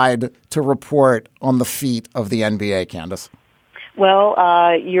decide to report on the feet of the NBA, Candace.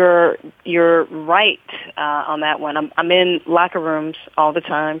 Well, you're right on that one. I'm in locker rooms all the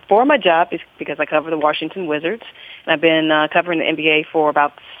time for my job because I cover the Washington Wizards, and I've been covering the NBA for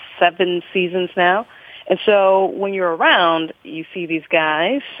about 7 seasons now. And so when you're around, you see these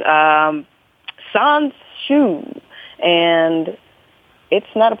guys, sans shoe, and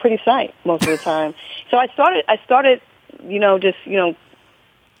it's not a pretty sight most of the time. So I started,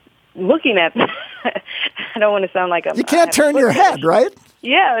 looking at. I don't want to sound like you can't turn your head, right?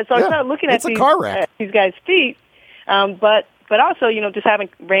 Yeah, so I started looking at these guys' feet, but also just having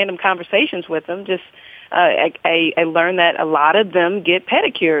random conversations with them. Just I learned that a lot of them get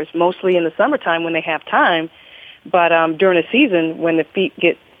pedicures, mostly in the summertime when they have time, but during the season when the feet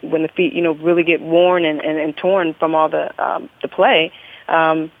really get worn and torn from all the play.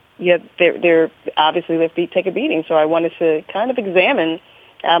 They're obviously their feet take a beating. So I wanted to kind of examine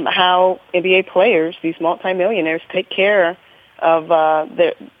how NBA players, these multimillionaires, take care of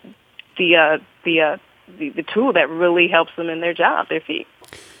the tool that really helps them in their job, their feet.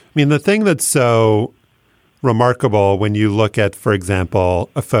 I mean, the thing that's so remarkable when you look at, for example,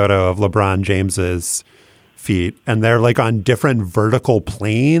 a photo of LeBron James's feet, and they're like on different vertical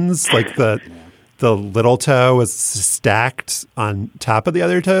planes, like the little toe is stacked on top of the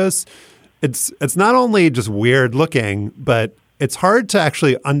other toes. It's not only just weird looking, but it's hard to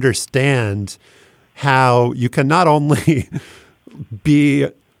actually understand how you can not only be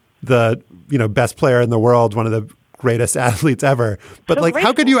the best player in the world, one of the greatest athletes ever, but so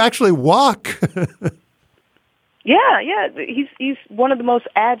how could you actually walk? Yeah, he's one of the most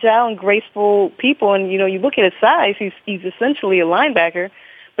agile and graceful people, and you look at his size, he's essentially a linebacker,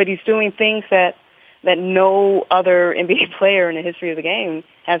 but he's doing things that no other NBA player in the history of the game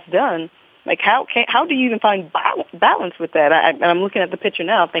has done. Like how do you even find balance with that? I'm looking at the picture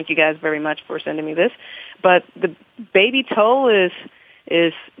now. Thank you guys very much for sending me this. But the baby toe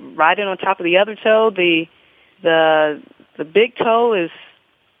is riding on top of the other toe. The big toe is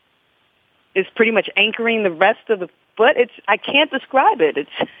pretty much anchoring the rest of the foot. I can't describe it.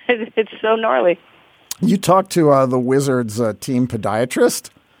 It's so gnarly. You talked to the Wizards team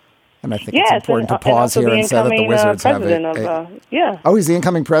podiatrist. And I think it's important to pause here and say that the Wizards have Oh, he's the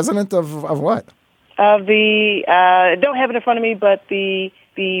incoming president of what? Don't have it in front of me, but the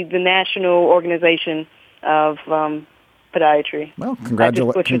national organization of Podiatry. Well,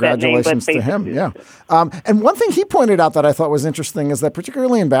 congratulations to him. Yeah. And one thing he pointed out that I thought was interesting is that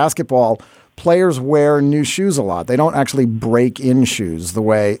particularly in basketball, players wear new shoes a lot. They don't actually break in shoes the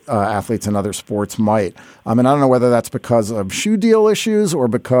way athletes in other sports might. And I don't know whether that's because of shoe deal issues or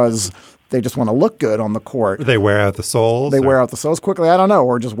because they just want to look good on the court. They wear out the soles? They wear out the soles quickly. I don't know,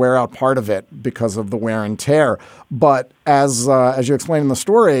 or just wear out part of it because of the wear and tear. But as you explained in the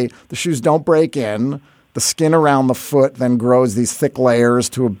story, the shoes don't break in. The skin around the foot then grows these thick layers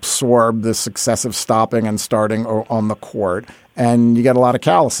to absorb the successive stopping and starting on the court. And you get a lot of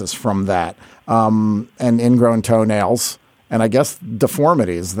calluses from that and ingrown toenails. And I guess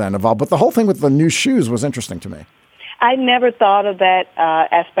deformities then evolve. But the whole thing with the new shoes was interesting to me. I never thought of that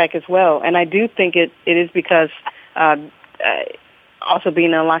aspect as well. And I do think it is because also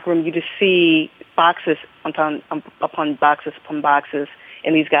being in a locker room, you just see boxes upon boxes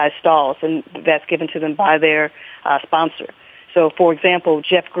in these guys' stalls, and that's given to them by their sponsor. So, for example,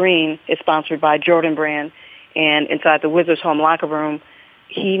 Jeff Green is sponsored by Jordan Brand, and inside the Wizards home locker room,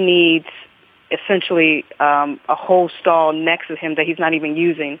 he needs essentially a whole stall next to him that he's not even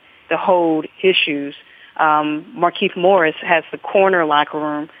using to hold his shoes. Markieff Morris has the corner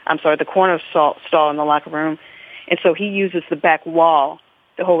stall in the locker room, and so he uses the back wall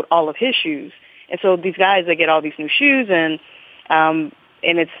to hold all of his shoes. And so these guys, they get all these new shoes, and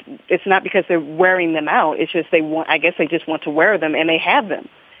it's not because they're wearing them out. It's just I guess they just want to wear them, and they have them.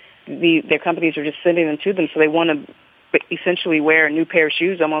 Their companies are just sending them to them, so they want to essentially wear a new pair of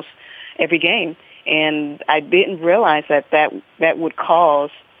shoes almost every game. And I didn't realize that would cause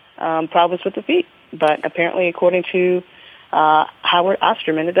problems with the feet. But apparently, according to Howard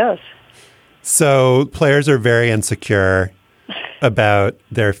Osterman, it does. So players are very insecure about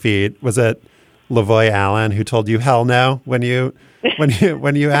their feet. Was it Lavoy Allen who told you hell no when you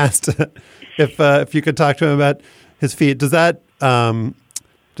asked if you could talk to him about his feet? Did that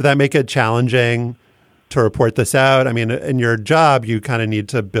make it challenging to report this out? I mean, in your job, you kind of need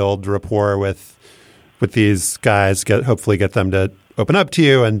to build rapport with these guys, hopefully get them to open up to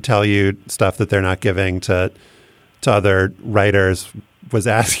you and tell you stuff that they're not giving to other writers. Was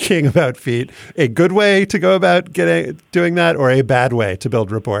asking about feet a good way to go about doing that, or a bad way to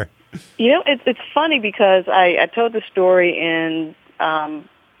build rapport? You know, it's funny because I told the story in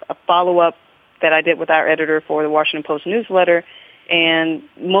a follow-up that I did with our editor for the Washington Post newsletter, and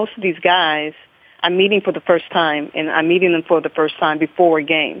most of these guys I'm meeting for the first time, and I'm meeting them for the first time before a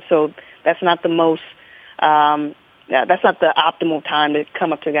game. So that's not the most that's not the optimal time to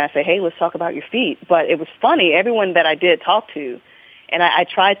come up to a guy and say, hey, let's talk about your feet. But it was funny. Everyone that I did talk to, and I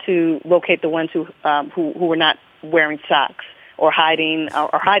tried to locate the ones who were not wearing socks or hiding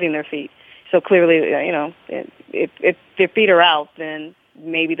their feet. So clearly, if their feet are out, then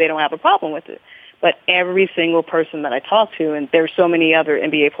maybe they don't have a problem with it. But every single person that I talked to, and there were so many other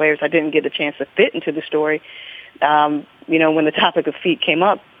NBA players I didn't get a chance to fit into the story, when the topic of feet came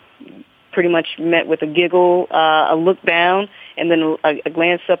up, pretty much met with a giggle, a look down, and then a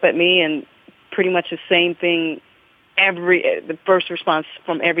glance up at me, and pretty much the same thing. The first response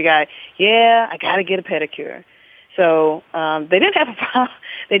from every guy, yeah, I got to get a pedicure. So they didn't have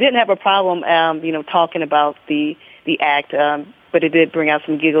a problem, talking about the act, but it did bring out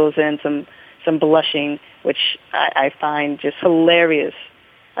some giggles and some blushing, which I find just hilarious.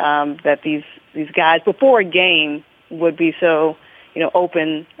 That these guys before a game would be so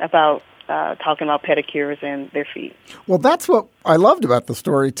open about talking about pedicures and their feet. Well, that's what I loved about the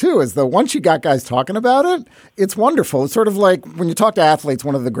story, too, is that once you got guys talking about it, it's wonderful. It's sort of like when you talk to athletes,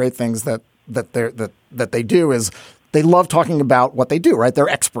 one of the great things that they do is they love talking about what they do, right? They're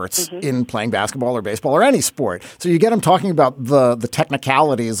experts in playing basketball or baseball or any sport. So you get them talking about the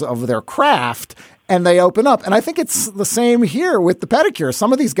technicalities of their craft, and they open up. And I think it's the same here with the pedicure.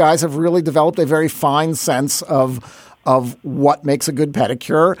 Some of these guys have really developed a very fine sense of what makes a good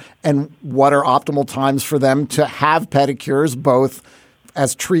pedicure and what are optimal times for them to have pedicures, both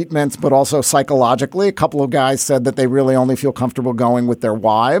as treatments but also psychologically. A couple of guys said that they really only feel comfortable going with their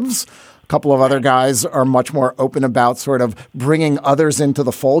wives. A couple of other guys are much more open about sort of bringing others into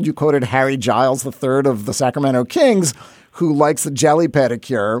the fold. You quoted Harry Giles III of the Sacramento Kings, who likes a jelly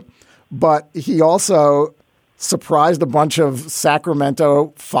pedicure, but he also surprised a bunch of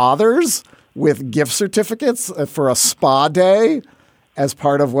Sacramento fathers with gift certificates for a spa day as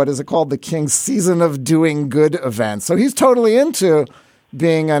part of what is it called? The King's Season of Doing Good event. So he's totally into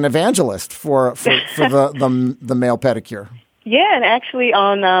being an evangelist for the male pedicure. Yeah, and actually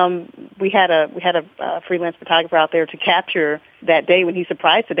we had a freelance photographer out there to capture that day when he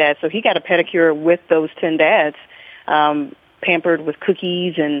surprised the dads. So he got a pedicure with those 10 dads, pampered with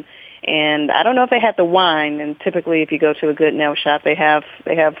cookies and And I don't know if they had the wine. And typically, if you go to a good nail shop, they have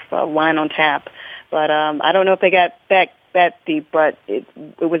wine on tap. But I don't know if they got that deep. But it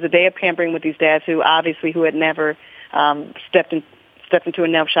was a day of pampering with these dads who had never stepped into a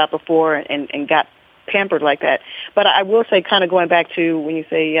nail shop before and got pampered like that. But I will say, kind of going back to when you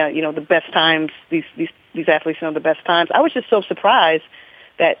say, the best times, these athletes know the best times. I was just so surprised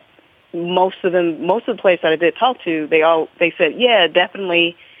that most of the players that I did talk to, they said, yeah,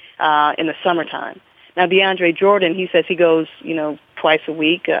 definitely in the summertime. Now, DeAndre Jordan, he says he goes, twice a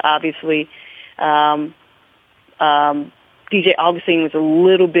week. Obviously, DJ Augustine was a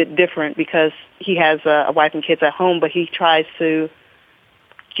little bit different because he has a wife and kids at home, but he tries to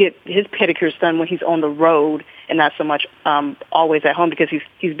get his pedicures done when he's on the road and not so much always at home because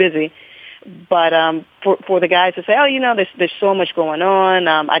he's busy. But for the guys to say, there's so much going on,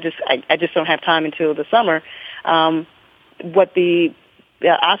 I just don't have time until the summer. What the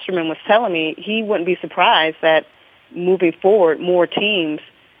Osterman was telling me, he wouldn't be surprised that moving forward, more teams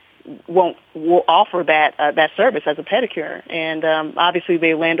will offer that service as a pedicure. And obviously,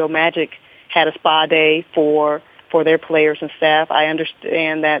 the Orlando Magic had a spa day for their players and staff. I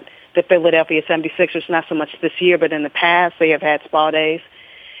understand that the Philadelphia 76ers, not so much this year, but in the past, they have had spa days.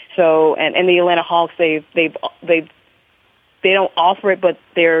 So, and the Atlanta Hawks, they don't offer it, but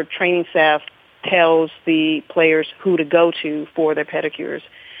their training staff tells the players who to go to for their pedicures.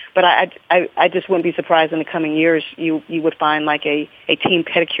 But I just wouldn't be surprised in the coming years you would find like a team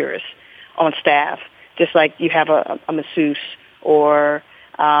pedicurist on staff, just like you have a masseuse or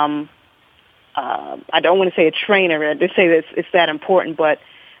I don't want to say a trainer. I just say that it's that important, but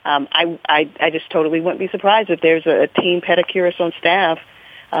I just totally wouldn't be surprised if there's a team pedicurist on staff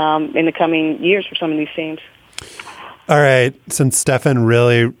in the coming years for some of these teams. All right. Since Stefan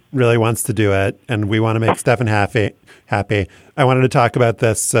really, really wants to do it, and we want to make Stefan happy, I wanted to talk about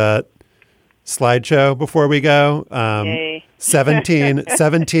this slideshow before we go. 17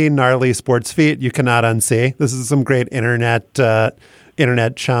 gnarly sports feat you cannot unsee. This is some great internet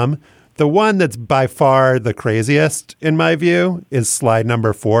chum. The one that's by far the craziest, in my view, is slide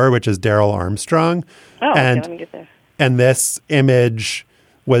number 4, which is Daryl Armstrong. Oh, okay, let me get there. And this image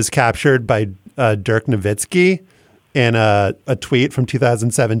was captured by Dirk Nowitzki in a tweet from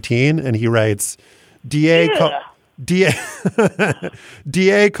 2017, and he writes, DA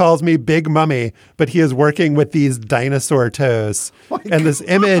calls me Big Mummy, but he is working with these dinosaur toes. And this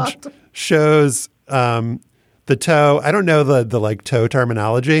image shows the toe. I don't know the like toe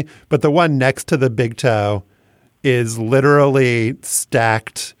terminology, but the one next to the big toe is literally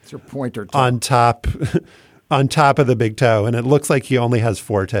stacked it's your pointer toe. on top of the big toe, and it looks like he only has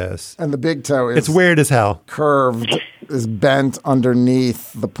 4 toes. And the big toe is it's weird as hell. Curved, is bent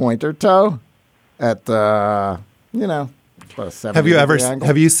underneath the pointer toe at about a 70 angle.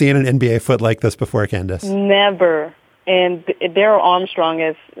 Have you seen an NBA foot like this before, Candace? Never. And Daryl Armstrong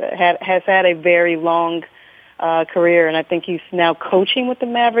has had a very long career, and I think he's now coaching with the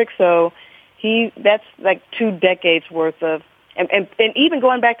Mavericks. So that's like 2 decades worth of. And even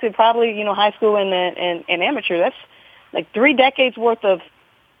going back to probably, high school and amateur, that's like 3 decades worth of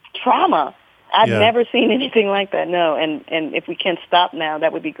trauma. I've never seen anything like that, no. And if we can stop now,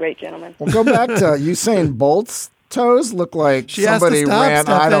 that would be great, gentlemen. Well, go back to Usain Bolt's toes look like somebody ran,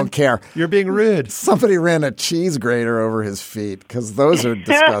 Stefan. I don't care. You're being rude. Somebody ran a cheese grater over his feet because those are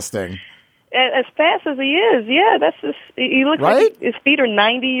disgusting. As fast as he is, yeah, that's just, he looks like his feet are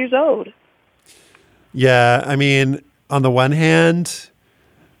 90 years old. Yeah, I mean, on the one hand,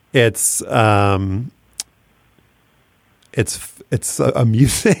 it's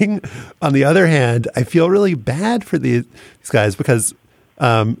amusing. On the other hand, I feel really bad for these guys because,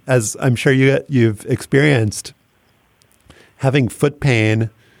 as I'm sure you've experienced, having foot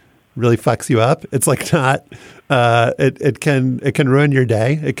pain really fucks you up. It's like not. It can ruin your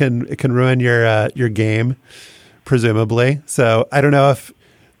day. It can ruin your game, presumably. So I don't know if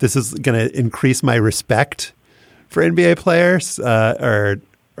this is going to increase my respect for NBA players or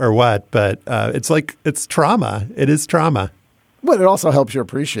what, but it's trauma. It is trauma. But it also helps you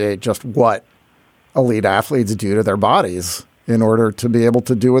appreciate just what elite athletes do to their bodies in order to be able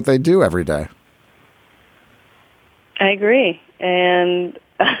to do what they do every day. I agree. And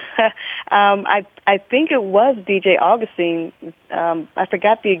I think it was DJ Augustine. I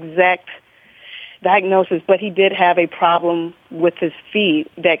forgot the exact diagnosis, but he did have a problem with his feet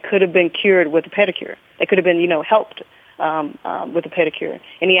that could have been cured with a pedicure. That could have been, helped with a pedicure.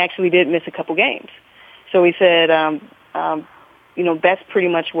 And he actually did miss a couple games. So he said, that's pretty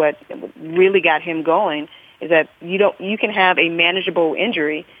much what really got him going, is that you can have a manageable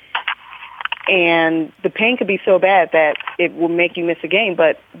injury And the pain could be so bad that it will make you miss a game,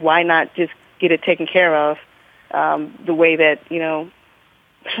 but why not just get it taken care of the way that,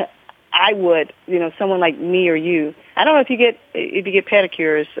 I would, someone like me or you. I don't know if you get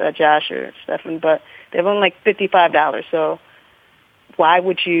pedicures, Josh or Stefan, but they're only like $55. So why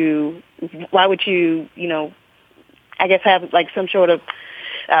would you, I guess have like some sort of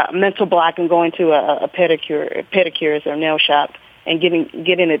mental block and going to a pedicures or nail shop and getting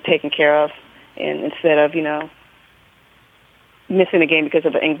it taken care of, and instead of, missing a game because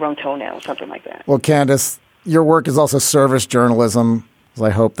of an ingrown toenail or something like that. Well, Candace, your work is also service journalism. I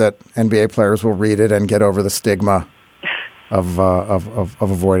hope that NBA players will read it and get over the stigma of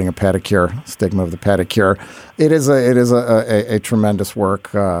avoiding a pedicure, stigma of the pedicure. It is a tremendous work.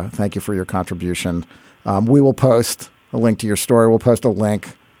 Thank you for your contribution. We will post a link to your story. We'll post a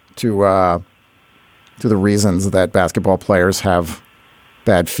link to the reasons that basketball players have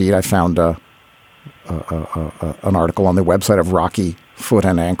bad feet. I found an article on the website of Rocky Foot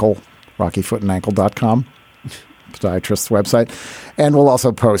and Ankle, rockyfootandankle.com. Podiatrist's website. And we'll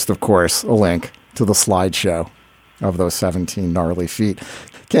also post, of course, a link to the slideshow of those 17 gnarly feet.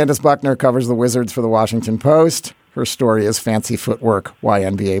 Candace Buckner covers the Wizards for the Washington Post. Her story is Fancy Footwork, Why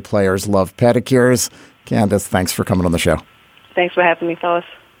NBA Players Love Pedicures. Candace, thanks for coming on the show. Thanks for having me, fellas.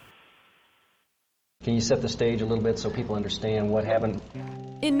 Can you set the stage a little bit so people understand what happened?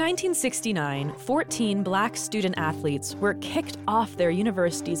 In 1969, 14 black student athletes were kicked off their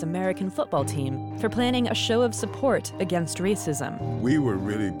university's American football team for planning a show of support against racism. We were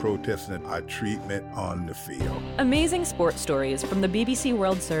really protesting our treatment on the field. Amazing Sports Stories from the BBC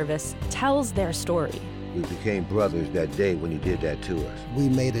World Service tells their story. We became brothers that day when you did that to us. We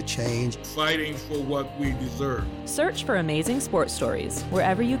made a change. Fighting for what we deserve. Search for Amazing Sports Stories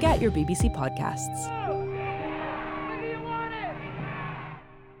wherever you get your BBC podcasts.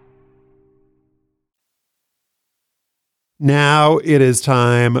 Now it is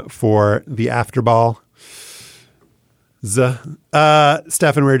time for the Afterball.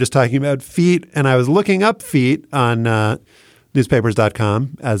 Stefan, we were just talking about feet, and I was looking up feet on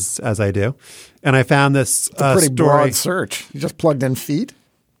newspapers.com, as I do, and I found this it's a pretty story. Broad search. You just plugged in feet?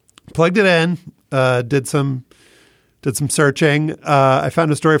 Plugged it in, did some searching. I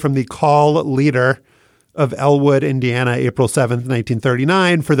found a story from the Call Leader of Elwood, Indiana, April 7th,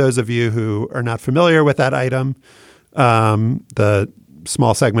 1939. For those of you who are not familiar with that item, the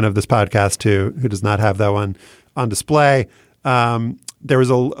small segment of this podcast who does not have that one on display, there was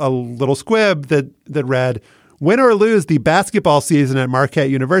a little squib that read, "Win or lose, the basketball season at Marquette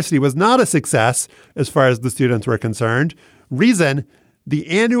University was not a success as far as the students were concerned. Reason, the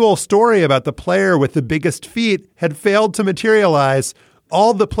annual story about the player with the biggest feet had failed to materialize.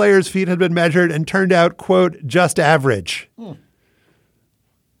 All the players' feet had been measured and turned out, quote, just average."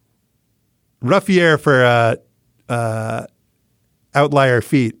 Rough year for outlier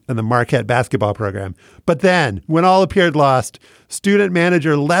feet in the Marquette basketball program. But then, when all appeared lost, student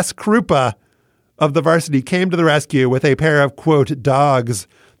manager Les Krupa of the varsity came to the rescue with a pair of, quote, dogs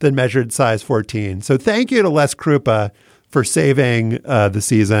that measured size 14. So thank you to Les Krupa for saving the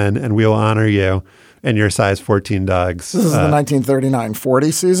season, and we will honor you and your size 14 dogs. This is the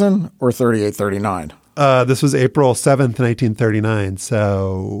 1939-40 season or 38-39? This was April 7th, 1939.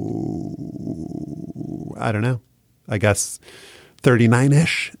 So I don't know. I guess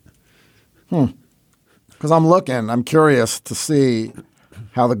 39-ish. Because I'm curious to see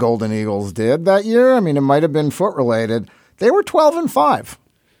how the Golden Eagles did that year. I mean, it might have been foot related. They were 12-5.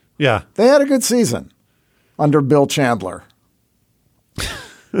 Yeah. They had a good season under Bill Chandler.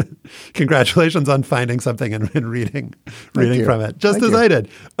 Congratulations on finding something and reading from it. Just Thank as you. I did.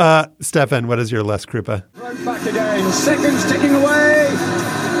 Stefan, what is your Les Krupa? Back again. Seconds ticking away.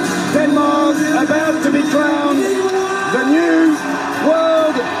 Denmark about to be crowned the new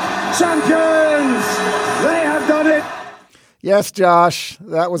world champions. They have done it. Yes, Josh,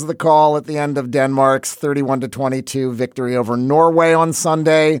 that was the call at the end of Denmark's 31-22 victory over Norway on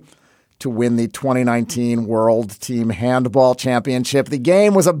Sunday to win the 2019 World Team Handball Championship. The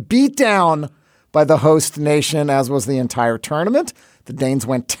game was a beatdown by the host nation, as was the entire tournament. The Danes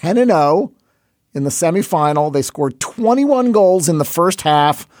went 10-0 in the semifinal. They scored 21 goals in the first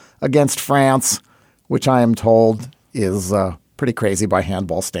half against France, which I am told is pretty crazy by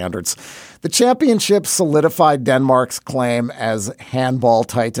handball standards. The championship solidified Denmark's claim as handball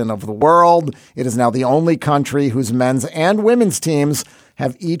titan of the world. It is now the only country whose men's and women's teams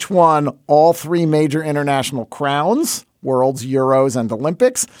have each won all three major international crowns, Worlds, Euros, and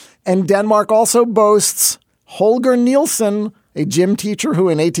Olympics. And Denmark also boasts Holger Nielsen, a gym teacher who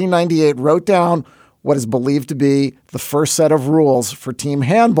in 1898 wrote down what is believed to be the first set of rules for team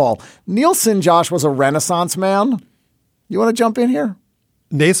handball. Nielsen, Josh, was a Renaissance man. You want to jump in here?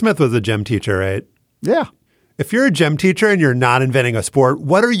 Naismith was a gym teacher, right? Yeah. If you're a gym teacher and you're not inventing a sport,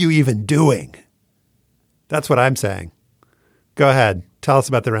 what are you even doing? That's what I'm saying. Go ahead. Tell us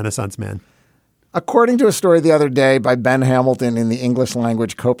about the Renaissance man. According to a story the other day by Ben Hamilton in the English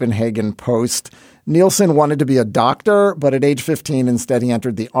language Copenhagen Post, Nielsen wanted to be a doctor, but at age 15, instead, he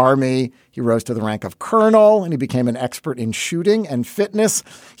entered the army. He rose to the rank of colonel, and he became an expert in shooting and fitness.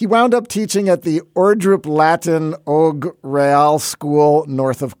 He wound up teaching at the Ordrup Latin Og Real School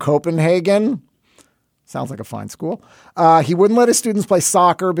north of Copenhagen. Sounds like a fine school. He wouldn't let his students play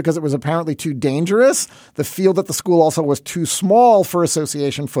soccer because it was apparently too dangerous. The field at the school also was too small for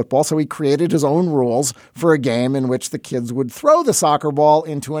association football, so he created his own rules for a game in which the kids would throw the soccer ball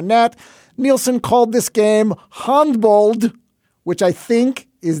into a net. Nielsen called this game håndbold, which I think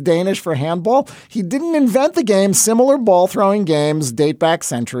is Danish for handball. He didn't invent the game. Similar ball-throwing games date back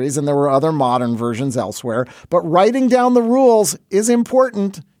centuries, and there were other modern versions elsewhere. But writing down the rules is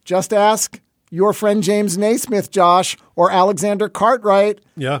important. Just ask your friend James Naismith, Josh, or Alexander Cartwright.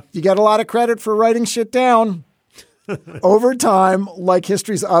 Yeah. You get a lot of credit for writing shit down. Over time, like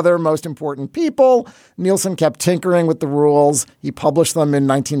history's other most important people, Nielsen kept tinkering with the rules. He published them in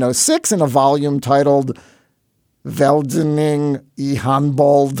 1906 in a volume titled Vejledning i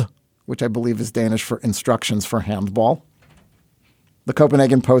Håndbold, which I believe is Danish for Instructions for Handball. The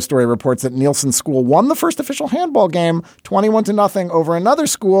Copenhagen Post story reports that Nielsen's school won the first official handball game 21-0 over another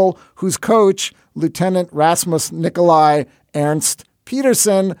school whose coach, Lieutenant Rasmus Nikolai Ernst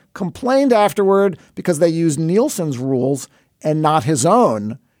Petersen, complained afterward because they used Nielsen's rules and not his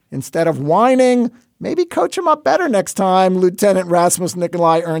own. Instead of whining, maybe coach him up better next time, Lieutenant Rasmus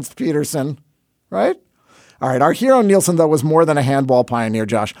Nikolai Ernst Petersen. Right? All right, our hero Nielsen, though, was more than a handball pioneer,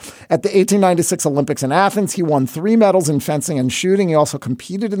 Josh. At the 1896 Olympics in Athens, he won 3 medals in fencing and shooting. He also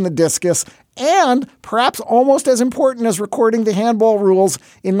competed in the discus. And perhaps almost as important as recording the handball rules,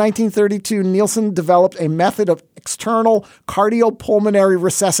 in 1932, Nielsen developed a method of external cardiopulmonary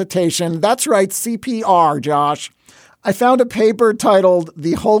resuscitation. That's right, CPR, Josh. I found a paper titled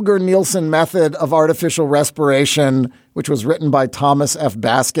The Holger Nielsen Method of Artificial Respiration, which was written by Thomas F.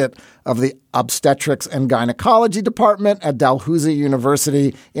 Baskett of the Obstetrics and Gynecology Department at Dalhousie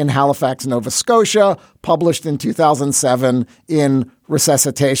University in Halifax, Nova Scotia, published in 2007 in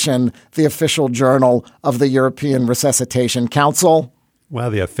Resuscitation, the official journal of the European Resuscitation Council. Wow,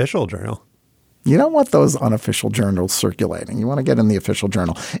 the official journal. You don't want those unofficial journals circulating. You want to get in the official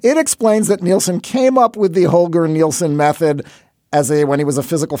journal. It explains that Nielsen came up with the Holger Nielsen method when he was a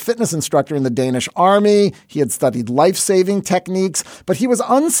physical fitness instructor in the Danish army. He had studied life-saving techniques, but he was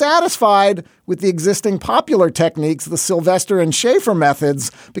unsatisfied with the existing popular techniques, the Sylvester and Schaefer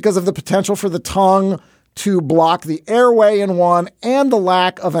methods, because of the potential for the tongue to block the airway in one and the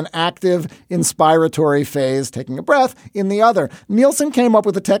lack of an active inspiratory phase, taking a breath, in the other. Nielsen came up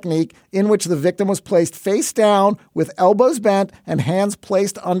with a technique in which the victim was placed face down with elbows bent and hands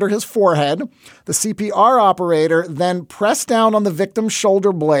placed under his forehead. The CPR operator then pressed down on the victim's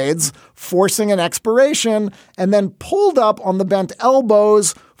shoulder blades, forcing an expiration, and then pulled up on the bent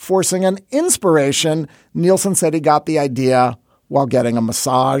elbows, forcing an inspiration. Nielsen said he got the idea while getting a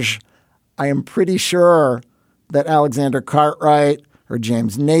massage. I am pretty sure that Alexander Cartwright or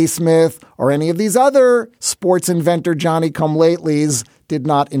James Naismith or any of these other sports inventor Johnny-come-latelys did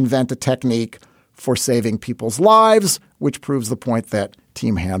not invent a technique for saving people's lives, which proves the point that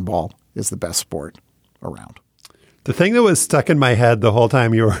team handball is the best sport around. The thing that was stuck in my head the whole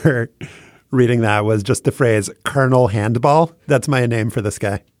time you were reading that was just the phrase Colonel Handball. That's my name for this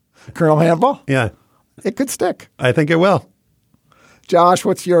guy. Colonel Handball? Yeah. It could stick. I think it will. Josh,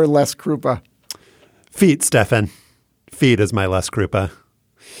 what's your Les Krupa? Feet, Stefan. Feet is my Les Krupa.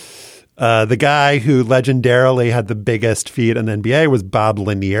 The guy who legendarily had the biggest feet in the NBA was Bob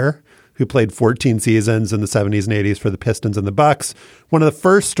Lanier, who played 14 seasons in the 70s and 80s for the Pistons and the Bucks. One of the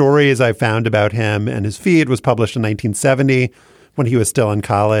first stories I found about him and his feet was published in 1970 when he was still in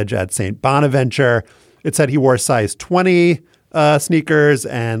college at St. Bonaventure. It said he wore size 20 sneakers,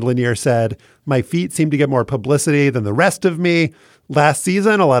 and Lanier said, "My feet seem to get more publicity than the rest of me. Last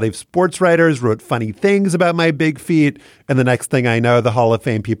season, a lot of sports writers wrote funny things about my big feet, and the next thing I know, the Hall of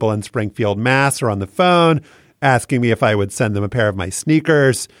Fame people in Springfield, Mass. are on the phone asking me if I would send them a pair of my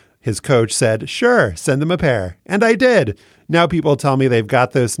sneakers." His coach said, "Sure, send them a pair." And I did. Now people tell me they've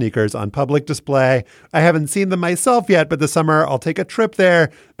got those sneakers on public display. I haven't seen them myself yet, but this summer I'll take a trip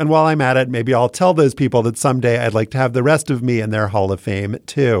there. And while I'm at it, maybe I'll tell those people that someday I'd like to have the rest of me in their Hall of Fame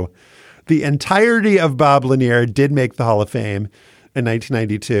too. The entirety of Bob Lanier did make the Hall of Fame. in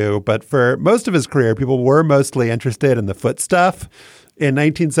 1992. But for most of his career, people were mostly interested in the foot stuff. In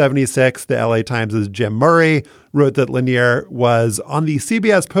 1976, the LA Times' Jim Murray wrote that Lanier was on the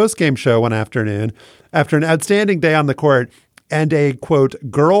CBS postgame show one afternoon after an outstanding day on the court, and a, quote,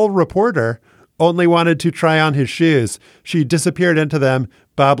 girl reporter only wanted to try on his shoes. She disappeared into them.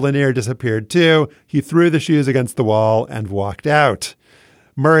 Bob Lanier disappeared too. He threw the shoes against the wall and walked out.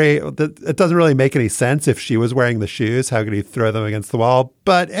 Murray, it doesn't really make any sense if she was wearing the shoes. How could he throw them against the wall?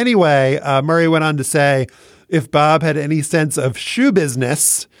 But anyway, Murray went on to say, if Bob had any sense of shoe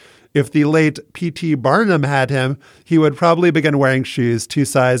business, if the late P.T. Barnum had him, he would probably begin wearing shoes 2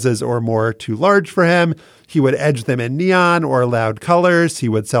 sizes or more too large for him. He would edge them in neon or loud colors. He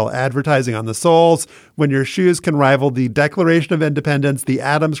would sell advertising on the soles. When your shoes can rival the Declaration of Independence, the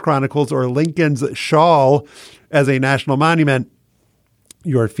Adams Chronicles, or Lincoln's shawl as a national monument,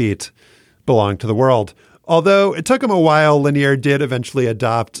 your feet belong to the world. Although it took him a while, Lanier did eventually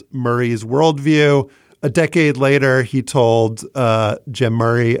adopt Murray's worldview. A decade later, he told Jim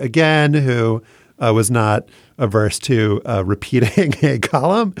Murray again, who was not averse to repeating a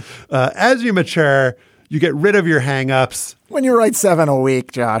column, as you mature, you get rid of your hang-ups. When you write 7 a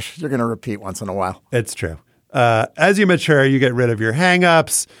week, Josh, you're going to repeat once in a while. It's true. As you mature, you get rid of your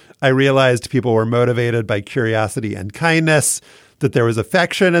hang-ups. I realized people were motivated by curiosity and kindness, that there was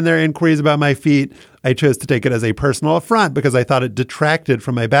affection in their inquiries about my feet. I chose to take it as a personal affront because I thought it detracted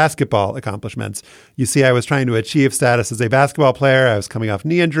from my basketball accomplishments. You see, I was trying to achieve status as a basketball player. I was coming off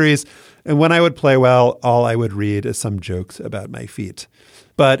knee injuries. And when I would play well, all I would read is some jokes about my feet.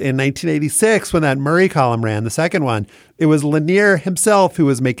 But in 1986, when that Murray column ran, the second one, it was Lanier himself who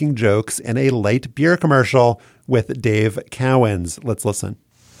was making jokes in a light beer commercial with Dave Cowens. Let's listen.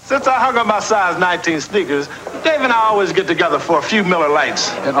 Since I hung up my size 19 sneakers, Dave and I always get together for a few Miller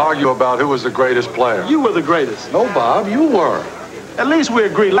Lights. And argue about who was the greatest player. You were the greatest. No, Bob, you were. At least we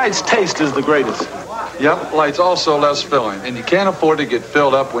agree Lights taste is the greatest. Yep, Lights also less filling. And you can't afford to get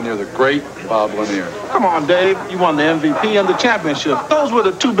filled up when you're the great Bob Lanier. Come on, Dave. You won the MVP and the championship. Those were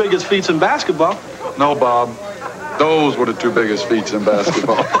the 2 biggest feats in basketball. No, Bob. Those were the 2 biggest feats in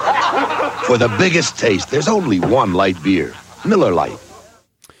basketball. For the biggest taste, there's only one light beer, Miller Lite.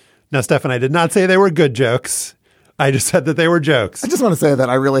 Now, Stefan, I did not say they were good jokes. I just said that they were jokes. I just want to say that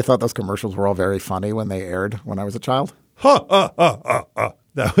I really thought those commercials were all very funny when they aired when I was a child.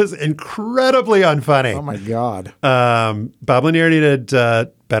 That was incredibly unfunny. Oh, my God. Bob Lanier needed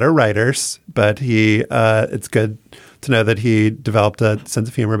better writers, but it's good to know that he developed a sense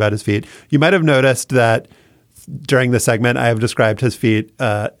of humor about his feet. You might have noticed that during the segment, I have described his feet,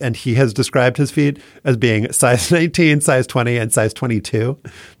 and he has described his feet as being size 19, size 20, and size 22.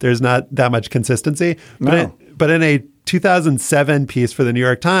 There's not that much consistency. No. But in a 2007 piece for the New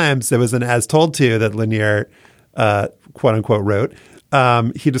York Times, there was an as told to that Lanier, quote unquote, wrote.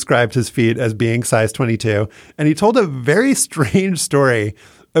 He described his feet as being size 22. And he told a very strange story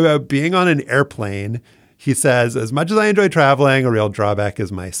about being on an airplane. He says, as much as I enjoy traveling, a real drawback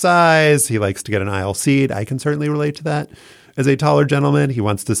is my size. He likes to get an aisle seat. I can certainly relate to that. As a taller gentleman, he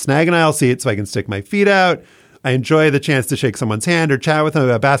wants to snag an aisle seat so I can stick my feet out. I enjoy the chance to shake someone's hand or chat with them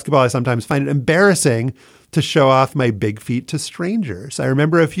about basketball. I sometimes find it embarrassing to show off my big feet to strangers. I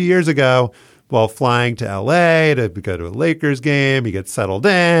remember a few years ago while flying to LA to go to a Lakers game, he gets settled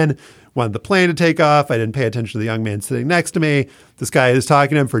in, wanted the plane to take off. I didn't pay attention to the young man sitting next to me. This guy is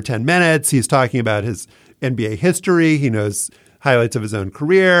talking to him for 10 minutes. He's talking about his NBA history. He knows highlights of his own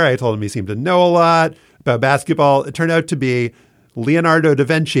career. I told him he seemed to know a lot about basketball. It turned out to be Leonardo da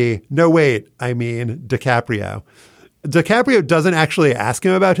Vinci. No, wait, I mean DiCaprio. DiCaprio doesn't actually ask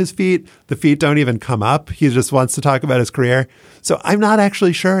him about his feet. The feet don't even come up. He just wants to talk about his career. So I'm not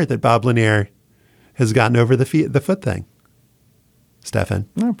actually sure that Bob Lanier has gotten over the foot thing. Stefan?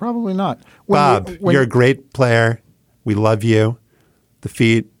 No, probably not. Bob, you're a great player. We love you. The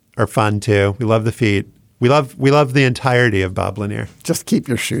feet are fun too. We love the feet. We love the entirety of Bob Lanier. Just keep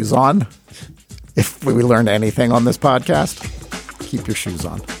your shoes on. If we learned anything on this podcast, keep your shoes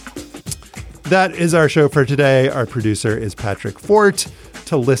on. That is our show for today. Our producer is Patrick Fort.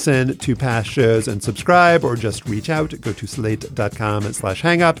 To listen to past shows and subscribe or just reach out, go to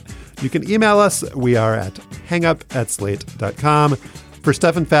slate.com/hangup. You can email us. We are at hangup@slate.com. For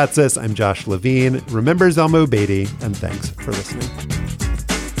Stefan Fatsis, I'm Josh Levine. Remember Zelmo Beatty, and thanks for listening.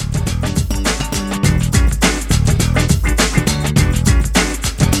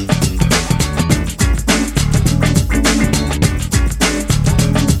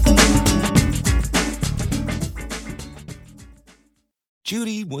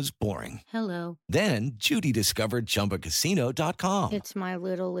 Judy Judy was boring. Hello. Then Judy discovered ChumbaCasino.com. It's my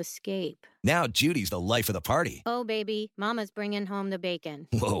little escape. Now Judy's the life of the party. Oh, baby, mama's bringing home the bacon.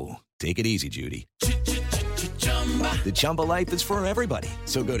 Whoa, take it easy, Judy. The Chumba life is for everybody.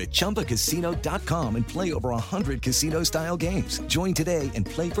 So go to ChumbaCasino.com and play over 100 casino-style games. Join today and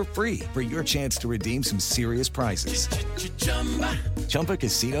play for free for your chance to redeem some serious prizes.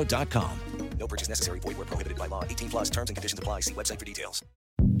 ChumbaCasino.com. No purchase necessary. Void where prohibited by law. 18+ terms and conditions apply. See website for details.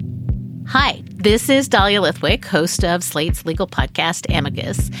 Hi, this is Dahlia Lithwick, host of Slate's legal podcast,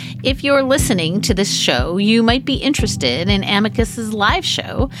 Amicus. If you're listening to this show, you might be interested in Amicus's live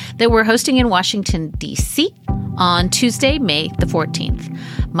show that we're hosting in Washington, D.C. on Tuesday, May the 14th.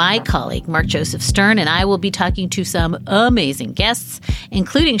 My colleague, Mark Joseph Stern, and I will be talking to some amazing guests,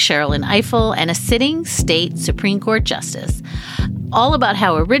 including Sherrilyn Ifill and a sitting state Supreme Court justice, all about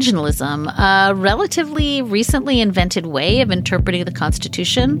how originalism, a relatively recently invented way of interpreting the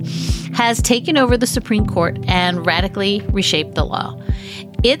Constitution, has taken over the Supreme Court and radically reshaped the law.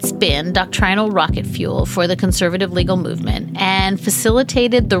 It's been doctrinal rocket fuel for the conservative legal movement and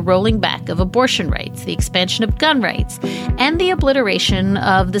facilitated the rolling back of abortion rights, the expansion of gun rights, and the obliteration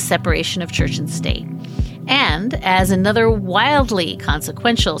of the separation of church and state. And as another wildly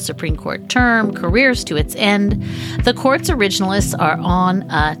consequential Supreme Court term careers to its end, the court's originalists are on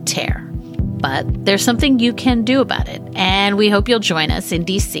a tear. But there's something you can do about it, and we hope you'll join us in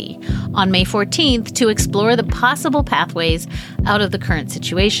D.C. on May 14th to explore the possible pathways out of the current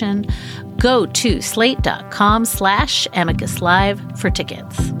situation. Go to slate.com/amicuslive for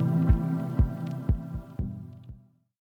tickets.